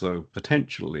 we also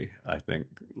potentially, I think,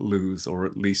 lose or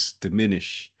at least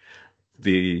diminish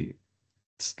the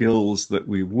skills that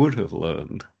we would have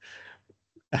learned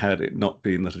had it not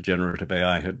been that a generative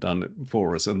AI had done it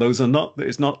for us. And those are not,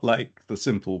 it's not like the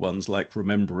simple ones like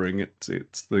remembering, it's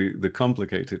the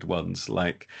complicated ones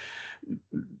like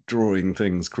drawing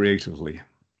things creatively.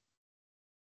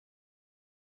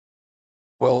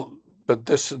 Well, but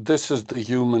this is the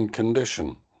human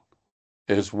condition,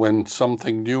 is when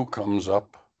something new comes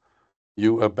up,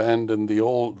 you abandon the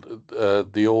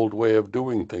old way of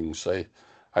doing things.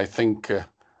 I think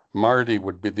Marty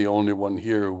would be the only one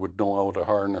here who would know how to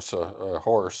harness a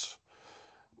horse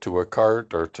to a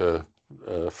cart or to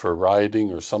for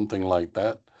riding or something like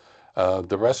that.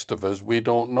 The rest of us, we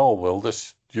don't know. Well,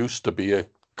 this used to be a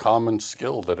common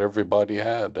skill that everybody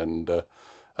had, and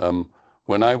um,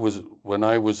 when I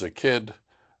was a kid,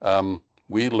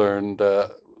 we learned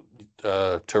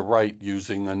to write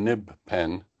using a nib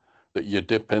pen that you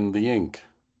dip in the ink,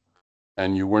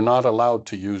 and you were not allowed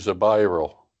to use a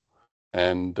biro.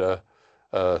 And uh,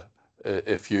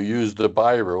 if you used a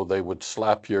biro, they would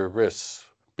slap your wrists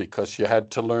because you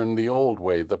had to learn the old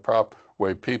way, the prop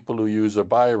way. People who use a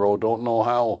biro don't know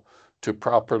how to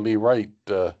properly write.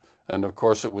 And of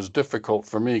course, it was difficult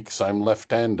for me because I'm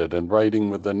left-handed, and writing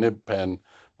with a nib pen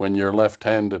when you're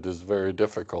left-handed is very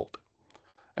difficult.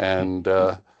 And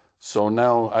so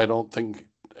now I don't think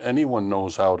anyone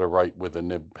knows how to write with a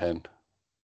nib pen.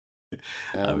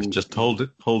 I was And just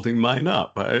holding mine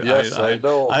up. yes, I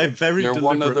know. I very You're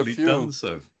one of the deliberately done few.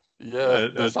 so. Yeah, Uh, uh,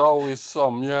 there's always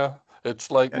some. Yeah,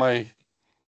 it's like uh, my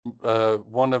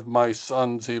one of my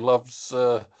sons. He loves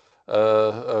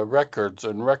records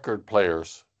and record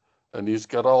players, and he's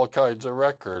got all kinds of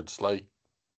records. Like,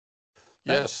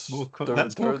 yes,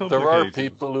 that's more there are complicated.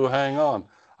 people who hang on.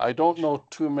 I don't know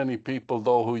too many people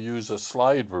though who use a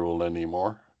slide rule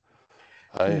anymore.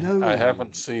 I No,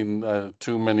 haven't seen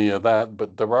too many of that,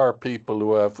 but there are people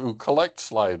who collect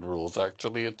slide rules.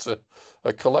 Actually, it's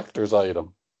a collector's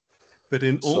item. but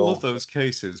in all of So those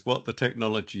cases, what the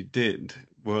technology did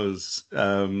was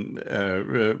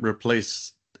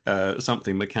replace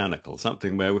something mechanical,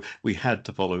 something where we had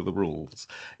to follow the rules.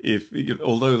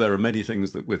 Although there are many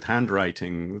things that with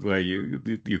handwriting where you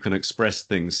can express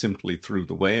things simply through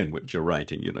the way in which you're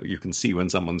writing. You can see when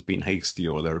someone's been hasty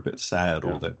or they're a bit sad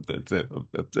or yeah.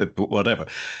 they're whatever.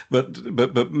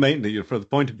 But mainly from the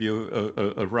point of view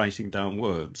of writing down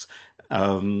words.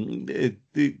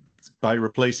 By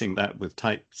replacing that with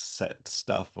typeset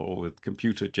stuff or with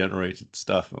computer generated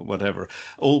stuff or whatever,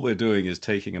 all we're doing is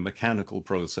taking a mechanical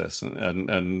process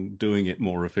and doing it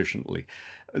more efficiently.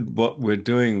 What we're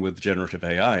doing with generative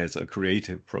AI is a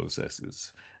creative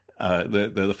processes. They're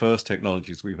the first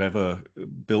technologies we've ever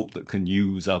built that can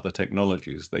use other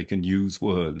technologies. They can use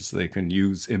words, they can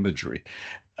use imagery,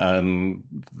 and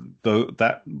though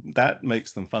that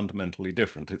makes them fundamentally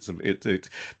different. It's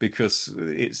because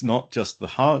it's not just the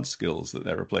hard skills that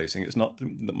they're replacing. It's not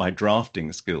that my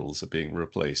drafting skills are being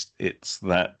replaced. It's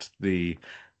that the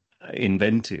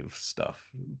inventive stuff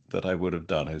that I would have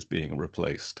done is being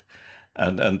replaced,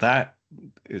 and that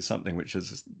is something which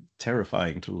is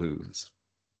terrifying to lose.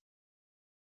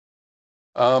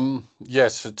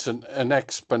 Yes, it's an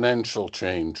exponential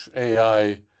change.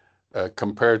 AI,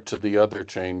 compared to the other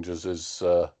changes, is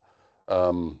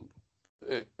um,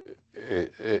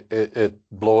 it's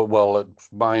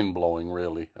mind blowing,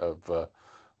 really, of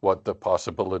what the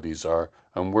possibilities are,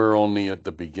 and we're only at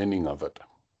the beginning of it.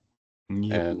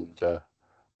 Yep. And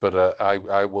but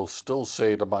I will still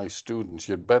say to my students,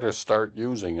 you'd better start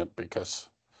using it because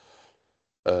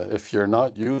if you're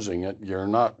not using it, you're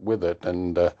not with it.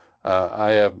 And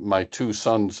I have my two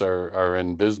sons are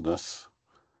in business,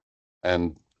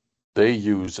 and they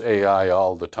use AI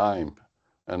all the time.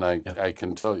 And Yep. I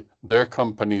can tell you, their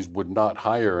companies would not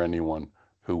hire anyone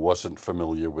who wasn't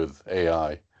familiar with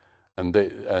AI, and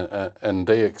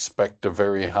they expect a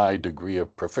very high degree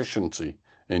of proficiency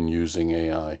in using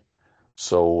AI.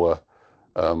 So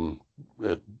um,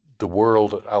 it, the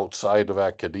world outside of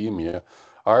academia,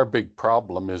 our big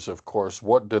problem is, of course,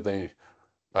 what do they?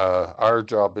 Our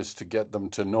job is to get them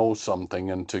to know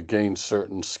something and to gain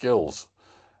certain skills.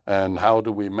 And how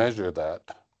do we measure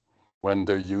that when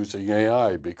they're using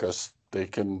AI? Because they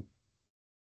can,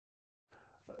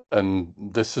 and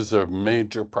this is a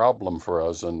major problem for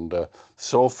us. And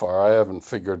so far, I haven't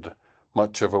figured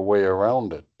much of a way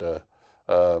around it.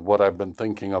 What I've been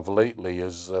thinking of lately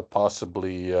is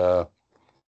possibly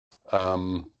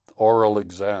oral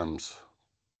exams.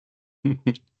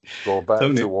 Go It's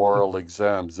back to only oral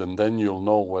exams, and then you'll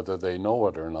know whether they know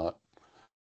it or not.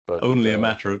 But only a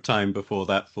matter of time before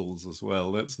that falls as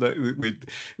well. That's no,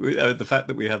 the fact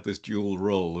that we have this dual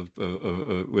role and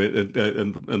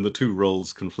the two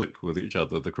roles conflict with each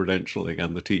other, the credentialing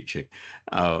and the teaching,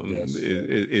 yes,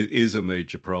 is a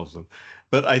major problem.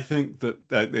 But I think that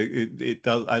it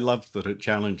does. I love that it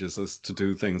challenges us to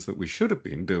do things that we should have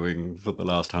been doing for the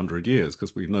last 100 years,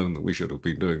 because we've known that we should have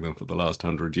been doing them for the last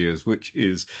 100 years, which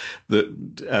is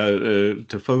that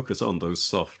to focus on those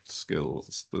soft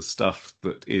skills, the stuff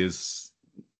that is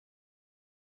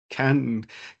can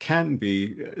can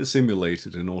be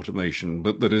simulated in automation,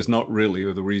 but that is not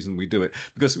really the reason we do it.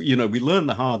 Because we learn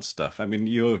the hard stuff. I mean,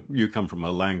 you come from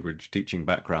a language teaching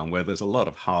background where there's a lot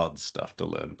of hard stuff to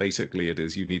learn. Basically, it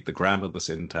is you need the grammar, the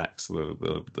syntax,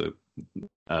 the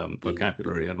yeah,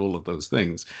 vocabulary, and all of those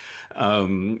things.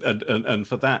 And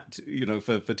for that,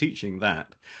 for teaching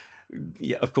that,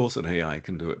 yeah, of course, an AI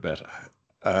can do it better.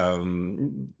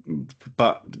 Um,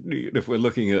 but if we're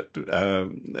looking at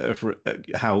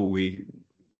how we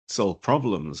solve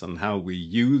problems and how we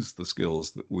use the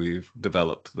skills that we've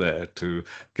developed there to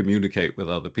communicate with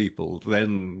other people,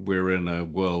 then we're in a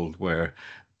world where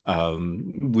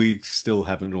we still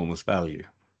have enormous value.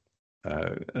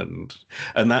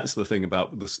 And that's the thing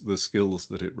about the skills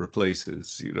that it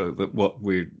replaces. That what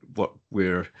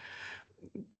we're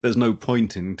there's no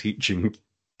point in teaching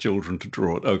children to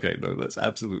draw. Okay, no, that's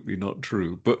absolutely not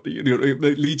true. But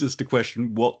it leads us to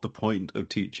question what the point of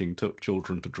teaching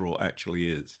children to draw actually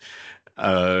is.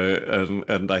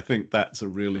 And I think that's a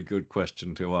really good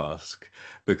question to ask,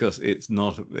 because it's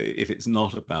not if it's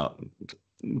not about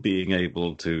being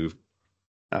able to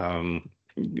um,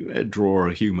 draw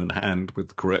a human hand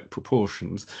with correct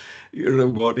proportions,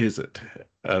 what is it?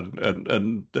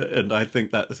 And I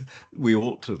think that we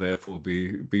ought to therefore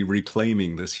be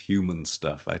reclaiming this human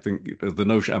stuff. I think the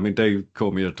notion. I mean, Dave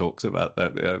Cormier talks about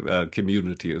that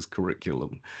community as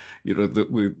curriculum.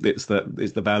 It's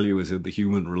the value is in the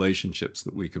human relationships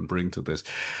that we can bring to this.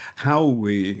 How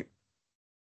we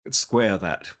square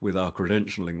that with our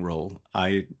credentialing role,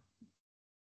 I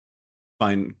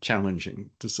find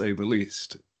challenging, to say the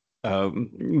least.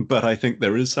 But I think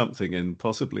there is something in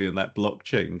possibly in that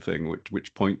blockchain thing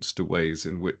which points to ways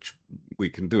in which we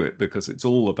can do it, because it's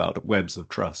all about webs of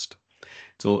trust.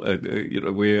 It's all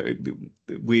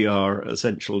we are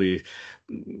essentially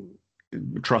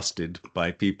trusted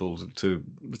by people to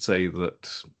say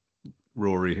that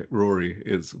Rory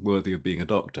is worthy of being a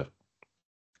doctor.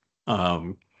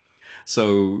 Um,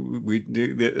 So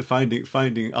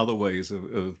finding other ways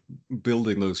of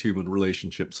building those human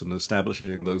relationships and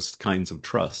establishing those kinds of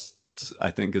trusts,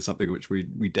 I think, is something which we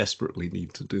desperately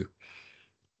need to do.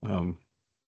 Um,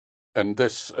 and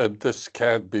this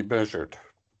can't be measured.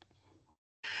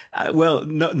 Well,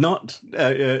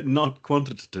 not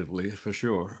quantitatively for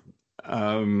sure.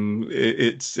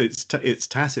 It's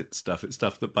tacit stuff. It's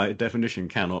stuff that by definition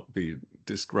cannot be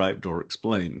described or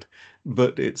explained,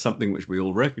 but it's something which we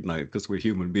all recognize because we're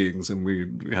human beings and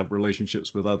we have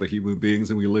relationships with other human beings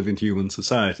and we live in human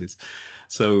societies.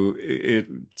 So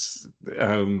it's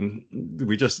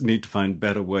we just need to find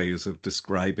better ways of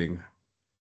describing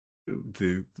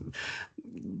the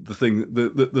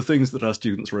the things that our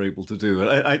students are able to do.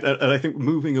 And I think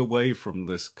moving away from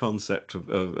this concept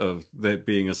of there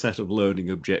being a set of learning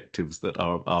objectives that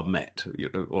are met, you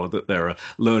know, or that there are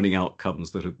learning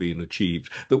outcomes that have been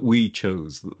achieved, that we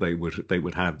chose that they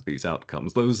would have these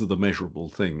outcomes. Those are the measurable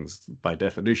things by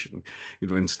definition. You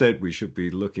know, instead we should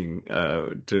be looking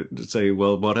to say,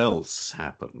 well, what else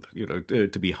happened? You know,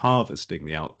 to be harvesting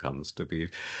the outcomes, to be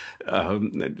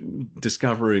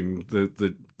discovering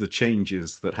the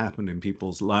changes that happen in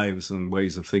people's lives and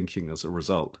ways of thinking as a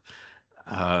result.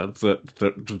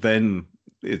 That then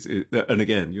and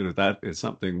again, you know, that is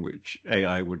something which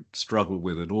AI would struggle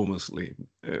with enormously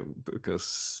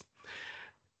because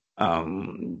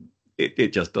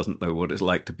it just doesn't know what it's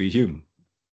like to be human.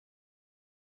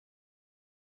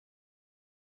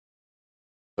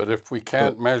 But if we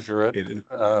can't But measure it, it,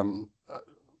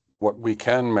 what we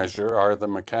can measure are the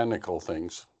mechanical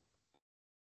things.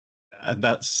 and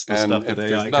that's the And stuff that if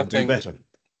there's AI can do nothing, better.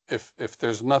 if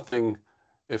there's nothing,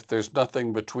 if there's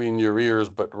nothing between your ears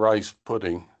but rice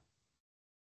pudding,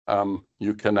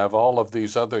 you can have all of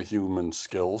these other human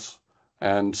skills,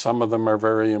 and some of them are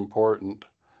very important.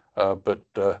 But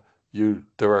there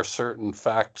are certain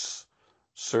facts,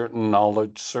 certain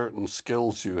knowledge, certain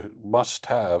skills you must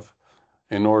have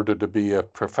in order to be a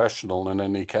professional in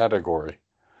any category.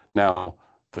 Now,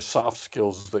 the soft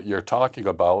skills that you're talking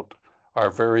about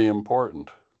are very important,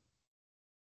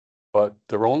 but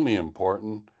they're only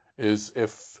important is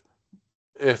if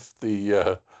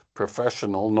the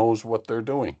professional knows what they're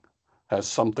doing, has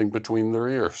something between their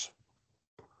ears.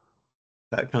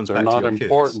 That comes They're back to not your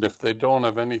kids. important if they don't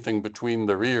have anything between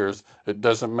their ears. It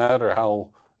doesn't matter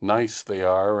how nice they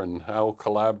are and how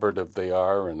collaborative they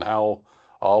are and how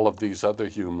all of these other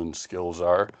human skills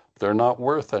are. They're not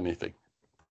worth anything.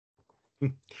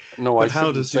 No, I But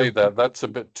how shouldn't does say your that. That's a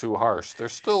bit too harsh. They're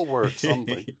still worth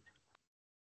something.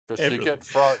 Because you every get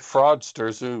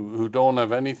fraudsters who don't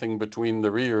have anything between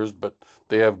their ears, but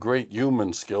they have great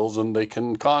human skills and they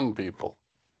can con people.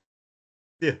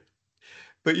 yeah.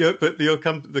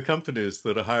 The companies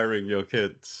that are hiring your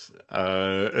kids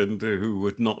and who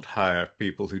would not hire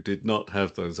people who did not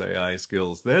have those AI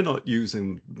skills, they're not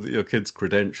using your kids'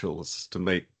 credentials to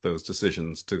make those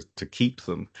decisions to keep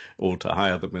them or to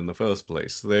hire them in the first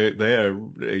place. They're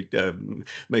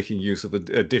making use of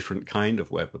a different kind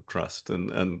of web of trust,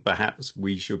 and perhaps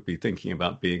we should be thinking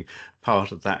about being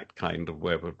part of that kind of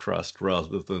web of trust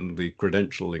rather than the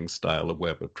credentialing style of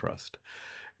web of trust.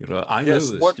 You know, I know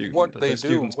Yes, this student, what and they this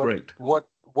do, student's great. what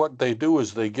they do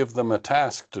is they give them a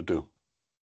task to do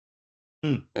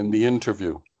Hmm. in the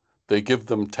interview. They give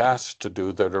them tasks to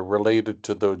do that are related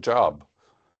to their job,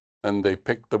 and they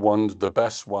pick the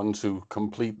best ones who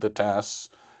complete the tasks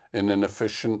in an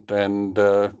efficient and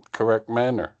correct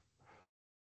manner.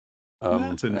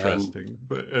 Um, That's and interesting,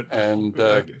 and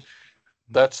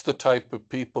that's the type of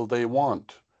people they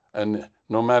want. And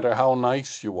no matter how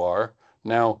nice you are,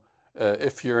 now,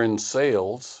 if you're in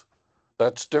sales,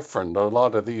 that's different. A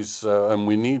lot of these, and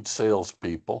we need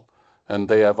salespeople, and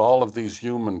they have all of these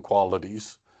human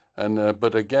qualities. And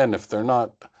but again,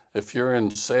 if you're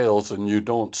in sales and you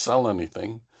don't sell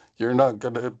anything, you're not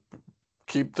going to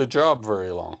keep the job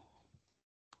very long.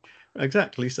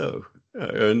 exactly so.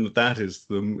 And that is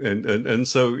the and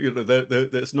so you know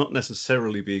that's not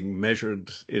necessarily being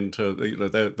measured into you know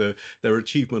their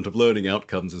achievement of learning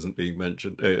outcomes isn't being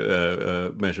measured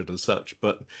as such,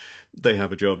 but they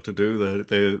have a job to do.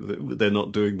 They're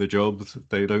not doing the job.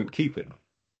 They don't keep it.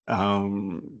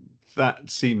 That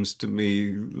seems to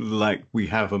me like we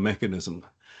have a mechanism.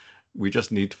 We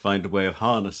just need to find a way of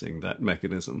harnessing that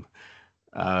mechanism,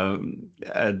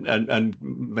 and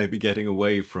maybe getting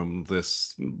away from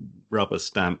this rubber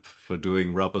stamp for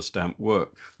doing rubber stamp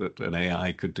work that an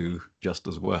AI could do just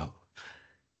as well.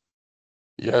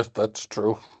 Yes, that's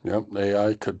true. Yep,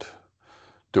 AI could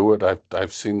do it.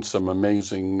 I've seen some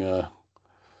amazing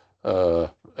uh,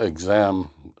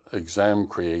 exam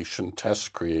creation,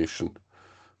 test creation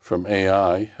from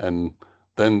AI, and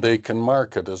then they can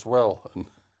mark it as well. And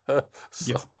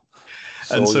Yeah. so,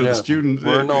 And so so the yeah, student,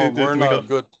 we're we not got,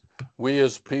 good. We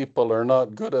as people are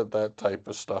not good at that type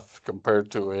of stuff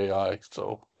compared to AI.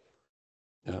 So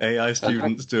Yeah. AI And I,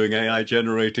 students doing AI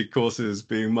generated courses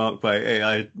being marked by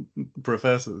AI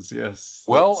professors. Yes,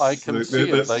 well, I can see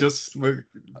it. that's just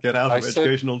get out I of said,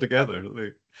 education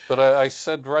altogether. but I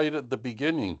said right at the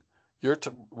beginning,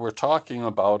 we're talking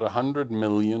about 100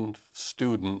 million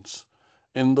students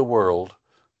in the world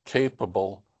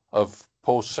capable of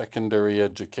post-secondary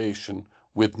education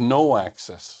with no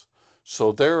access.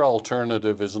 So their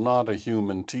alternative is not a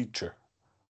human teacher.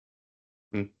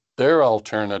 Mm, Their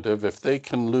alternative, if they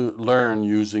can learn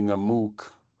using a MOOC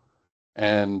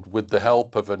and with the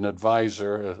help of an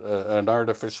advisor, an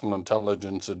artificial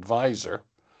intelligence advisor,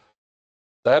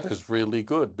 that is really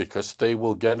good because they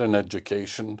will get an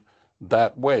education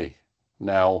that way.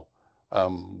 Now,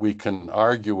 we can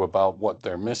argue about what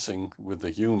they're missing with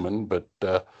the human, but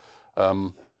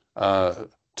um, uh,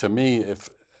 to me, if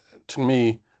to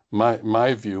me,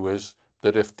 my view is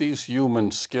that if these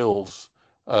human skills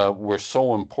were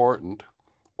so important,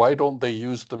 why don't they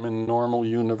use them in normal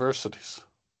universities?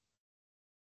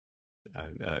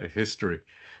 history.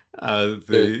 They,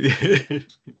 The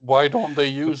why don't they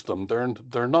use them?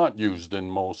 They're not used in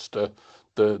most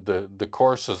the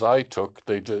courses I took.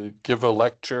 They give a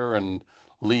lecture and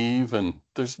leave, and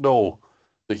there's no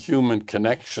the human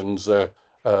connections. And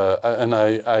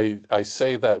I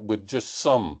say that with just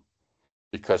some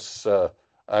because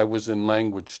I was in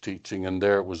language teaching, and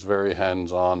there it was very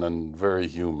hands-on and very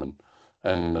human.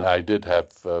 And I did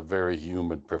have very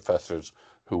human professors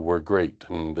who were great,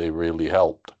 and they really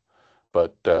helped.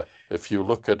 But if you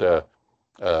look at a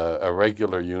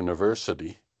regular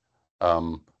university,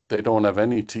 they don't have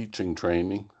any teaching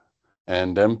training,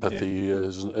 and yeah, empathy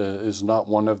is not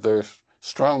one of their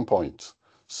strong points.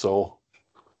 So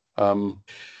um,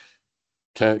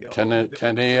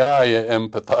 can AI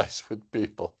empathize with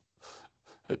people?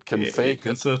 It can it fake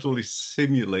can it. certainly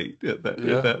simulate Yeah,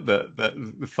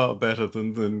 that far better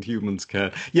than humans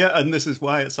can. Yeah, and this is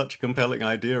why it's such a compelling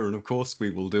idea. And of course,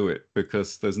 we will do it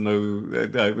because there's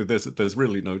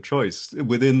really no choice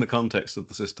within the context of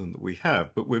the system that we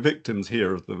have. But we're victims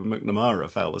here of the McNamara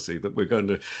fallacy that we're going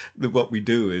to that what we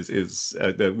do is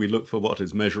that we look for what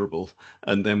is measurable,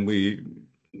 and then we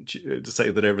to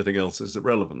say that everything else is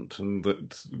irrelevant and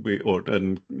that we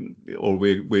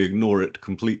ignore it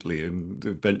completely and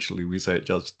eventually we say it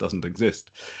just doesn't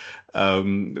exist.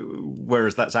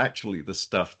 Whereas that's actually the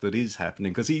stuff that is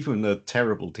happening because even a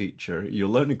terrible teacher you're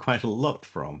learning quite a lot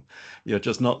from. You're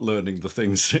just not learning the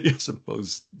things that you're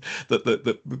supposed that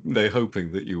they're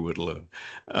hoping that you would learn.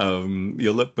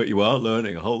 But you are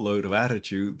learning a whole load of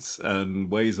attitudes and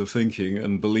ways of thinking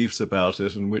and beliefs about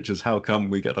it, and which is how come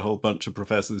we get a whole bunch of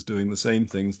professors doing the same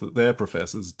things that their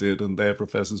professors did and their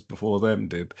professors before them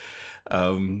did,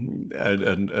 and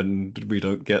we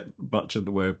don't get much in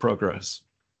the way of progress.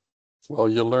 well,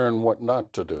 you learn what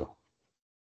not to do.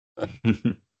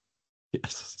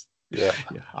 Yes, Yeah.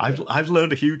 yeah, I've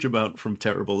learned a huge amount from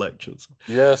terrible lectures.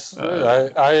 Yes, Uh,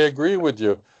 I agree with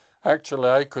you. Actually,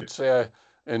 I could say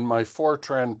in my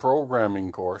Fortran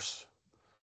programming course,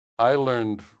 I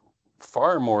learned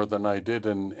far more than I did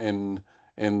in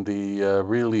the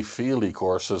really feely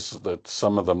courses that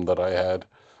some of them that I had,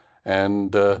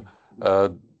 and uh,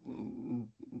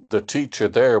 the teacher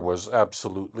there was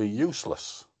absolutely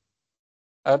useless.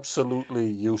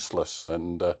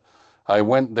 And I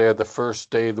went there the first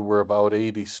day. There were about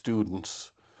 80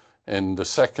 students. In the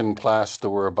second class, there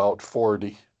were about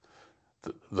 40.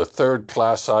 The third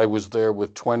class, I was there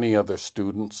with 20 other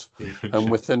students, and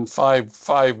within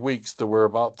five weeks, there were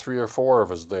about 3 or 4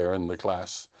 of us there in the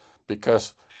class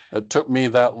because it took me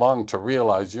that long to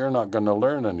realize you're not going to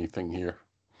learn anything here.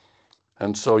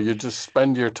 And so you just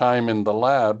spend your time in the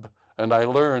lab, and I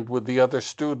learned with the other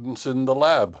students in the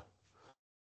lab.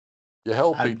 You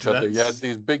help and each other. You had that's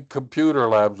these big computer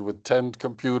labs with 10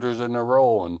 computers in a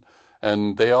row,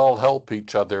 and they all help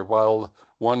each other while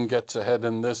one gets ahead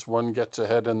in this, one gets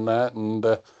ahead in that,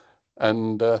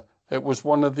 and it was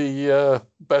one of the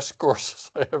best courses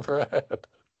I ever had,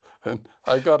 and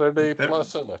I got an A there.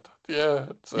 plus in it. Yeah,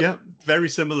 it's Yeah, very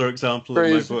similar example in my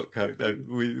crazy. book.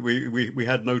 We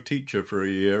had no teacher for a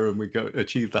year, and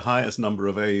achieved the highest number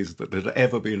of A's that had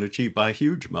ever been achieved by a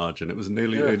huge margin. It was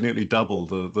Yeah, nearly double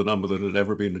the number that had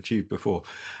ever been achieved before.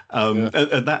 yeah.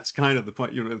 And that's kind of the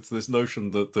point. It's this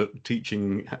notion that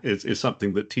teaching is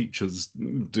something that teachers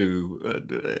do,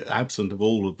 absent of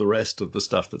all of the rest of the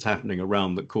stuff that's happening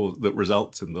around that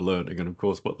results in the learning. And of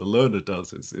course, what the learner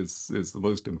does is the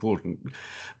most important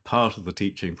part of the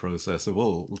teaching process of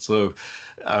all. So,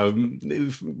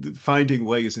 finding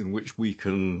ways in which we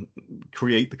can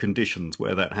create the conditions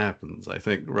where that happens, I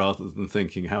think, rather than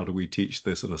thinking, how do we teach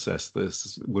this and assess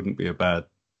this, wouldn't be a bad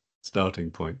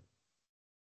starting point.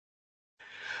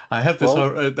 I have this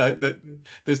Well,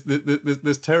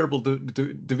 this terrible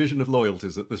division of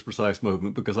loyalties at this precise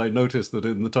moment because I noticed that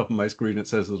in the top of my screen it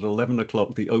says that at 11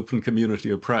 o'clock the Open Community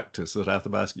of Practice at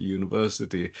Athabasca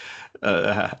University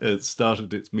it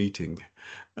started its meeting,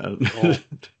 and, oh,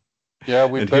 yeah,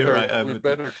 and here I we am.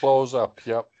 better close up.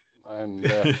 Yep. And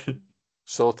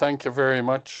so thank you very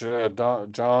much,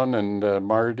 John and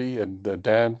Marty and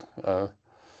Dan.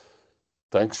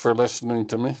 Thanks for listening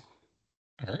to me.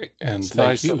 All right, and It's thank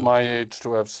nice at you. my age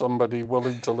to have somebody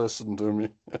willing to listen to me.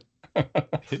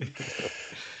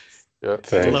 Yeah,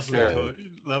 take Thanks. care.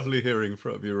 Lovely hearing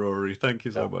from you, Rory. Thank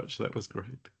you so Yeah, much. That was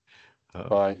great. Uh,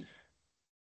 bye.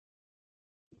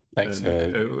 Thanks.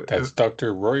 and That's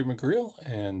Dr. Rory McGreal.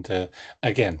 And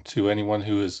again, to anyone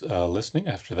who is listening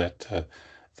after that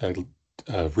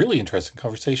really interesting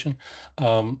conversation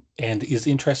and is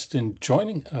interested in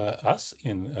joining us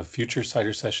in a future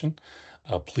CIDER session,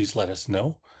 please let us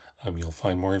know. You'll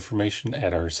find more information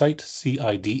at our site,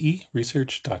 CIDE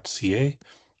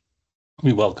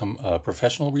We welcome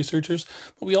professional researchers,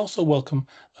 but we also welcome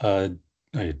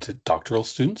doctoral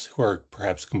students who are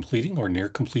perhaps completing or near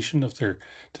completion of their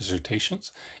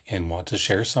dissertations and want to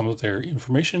share some of their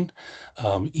information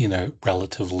in a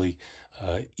relatively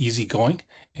easygoing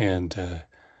and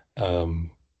um,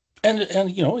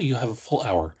 and you have a full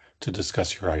hour to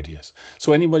discuss your ideas.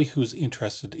 So anybody who's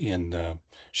interested in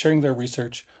sharing their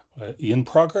research in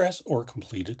progress or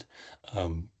completed,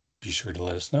 be sure to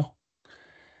let us know.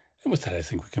 And with that, I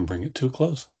think we can bring it to a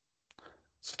close.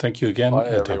 So thank you again, Bye,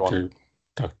 everyone.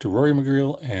 Dr. Rory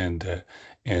McGreal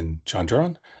and John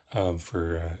Duran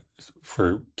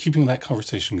for keeping that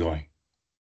conversation going.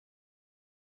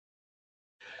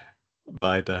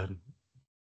 bye, Dan.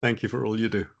 Thank you for all you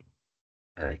do.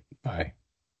 All right, bye.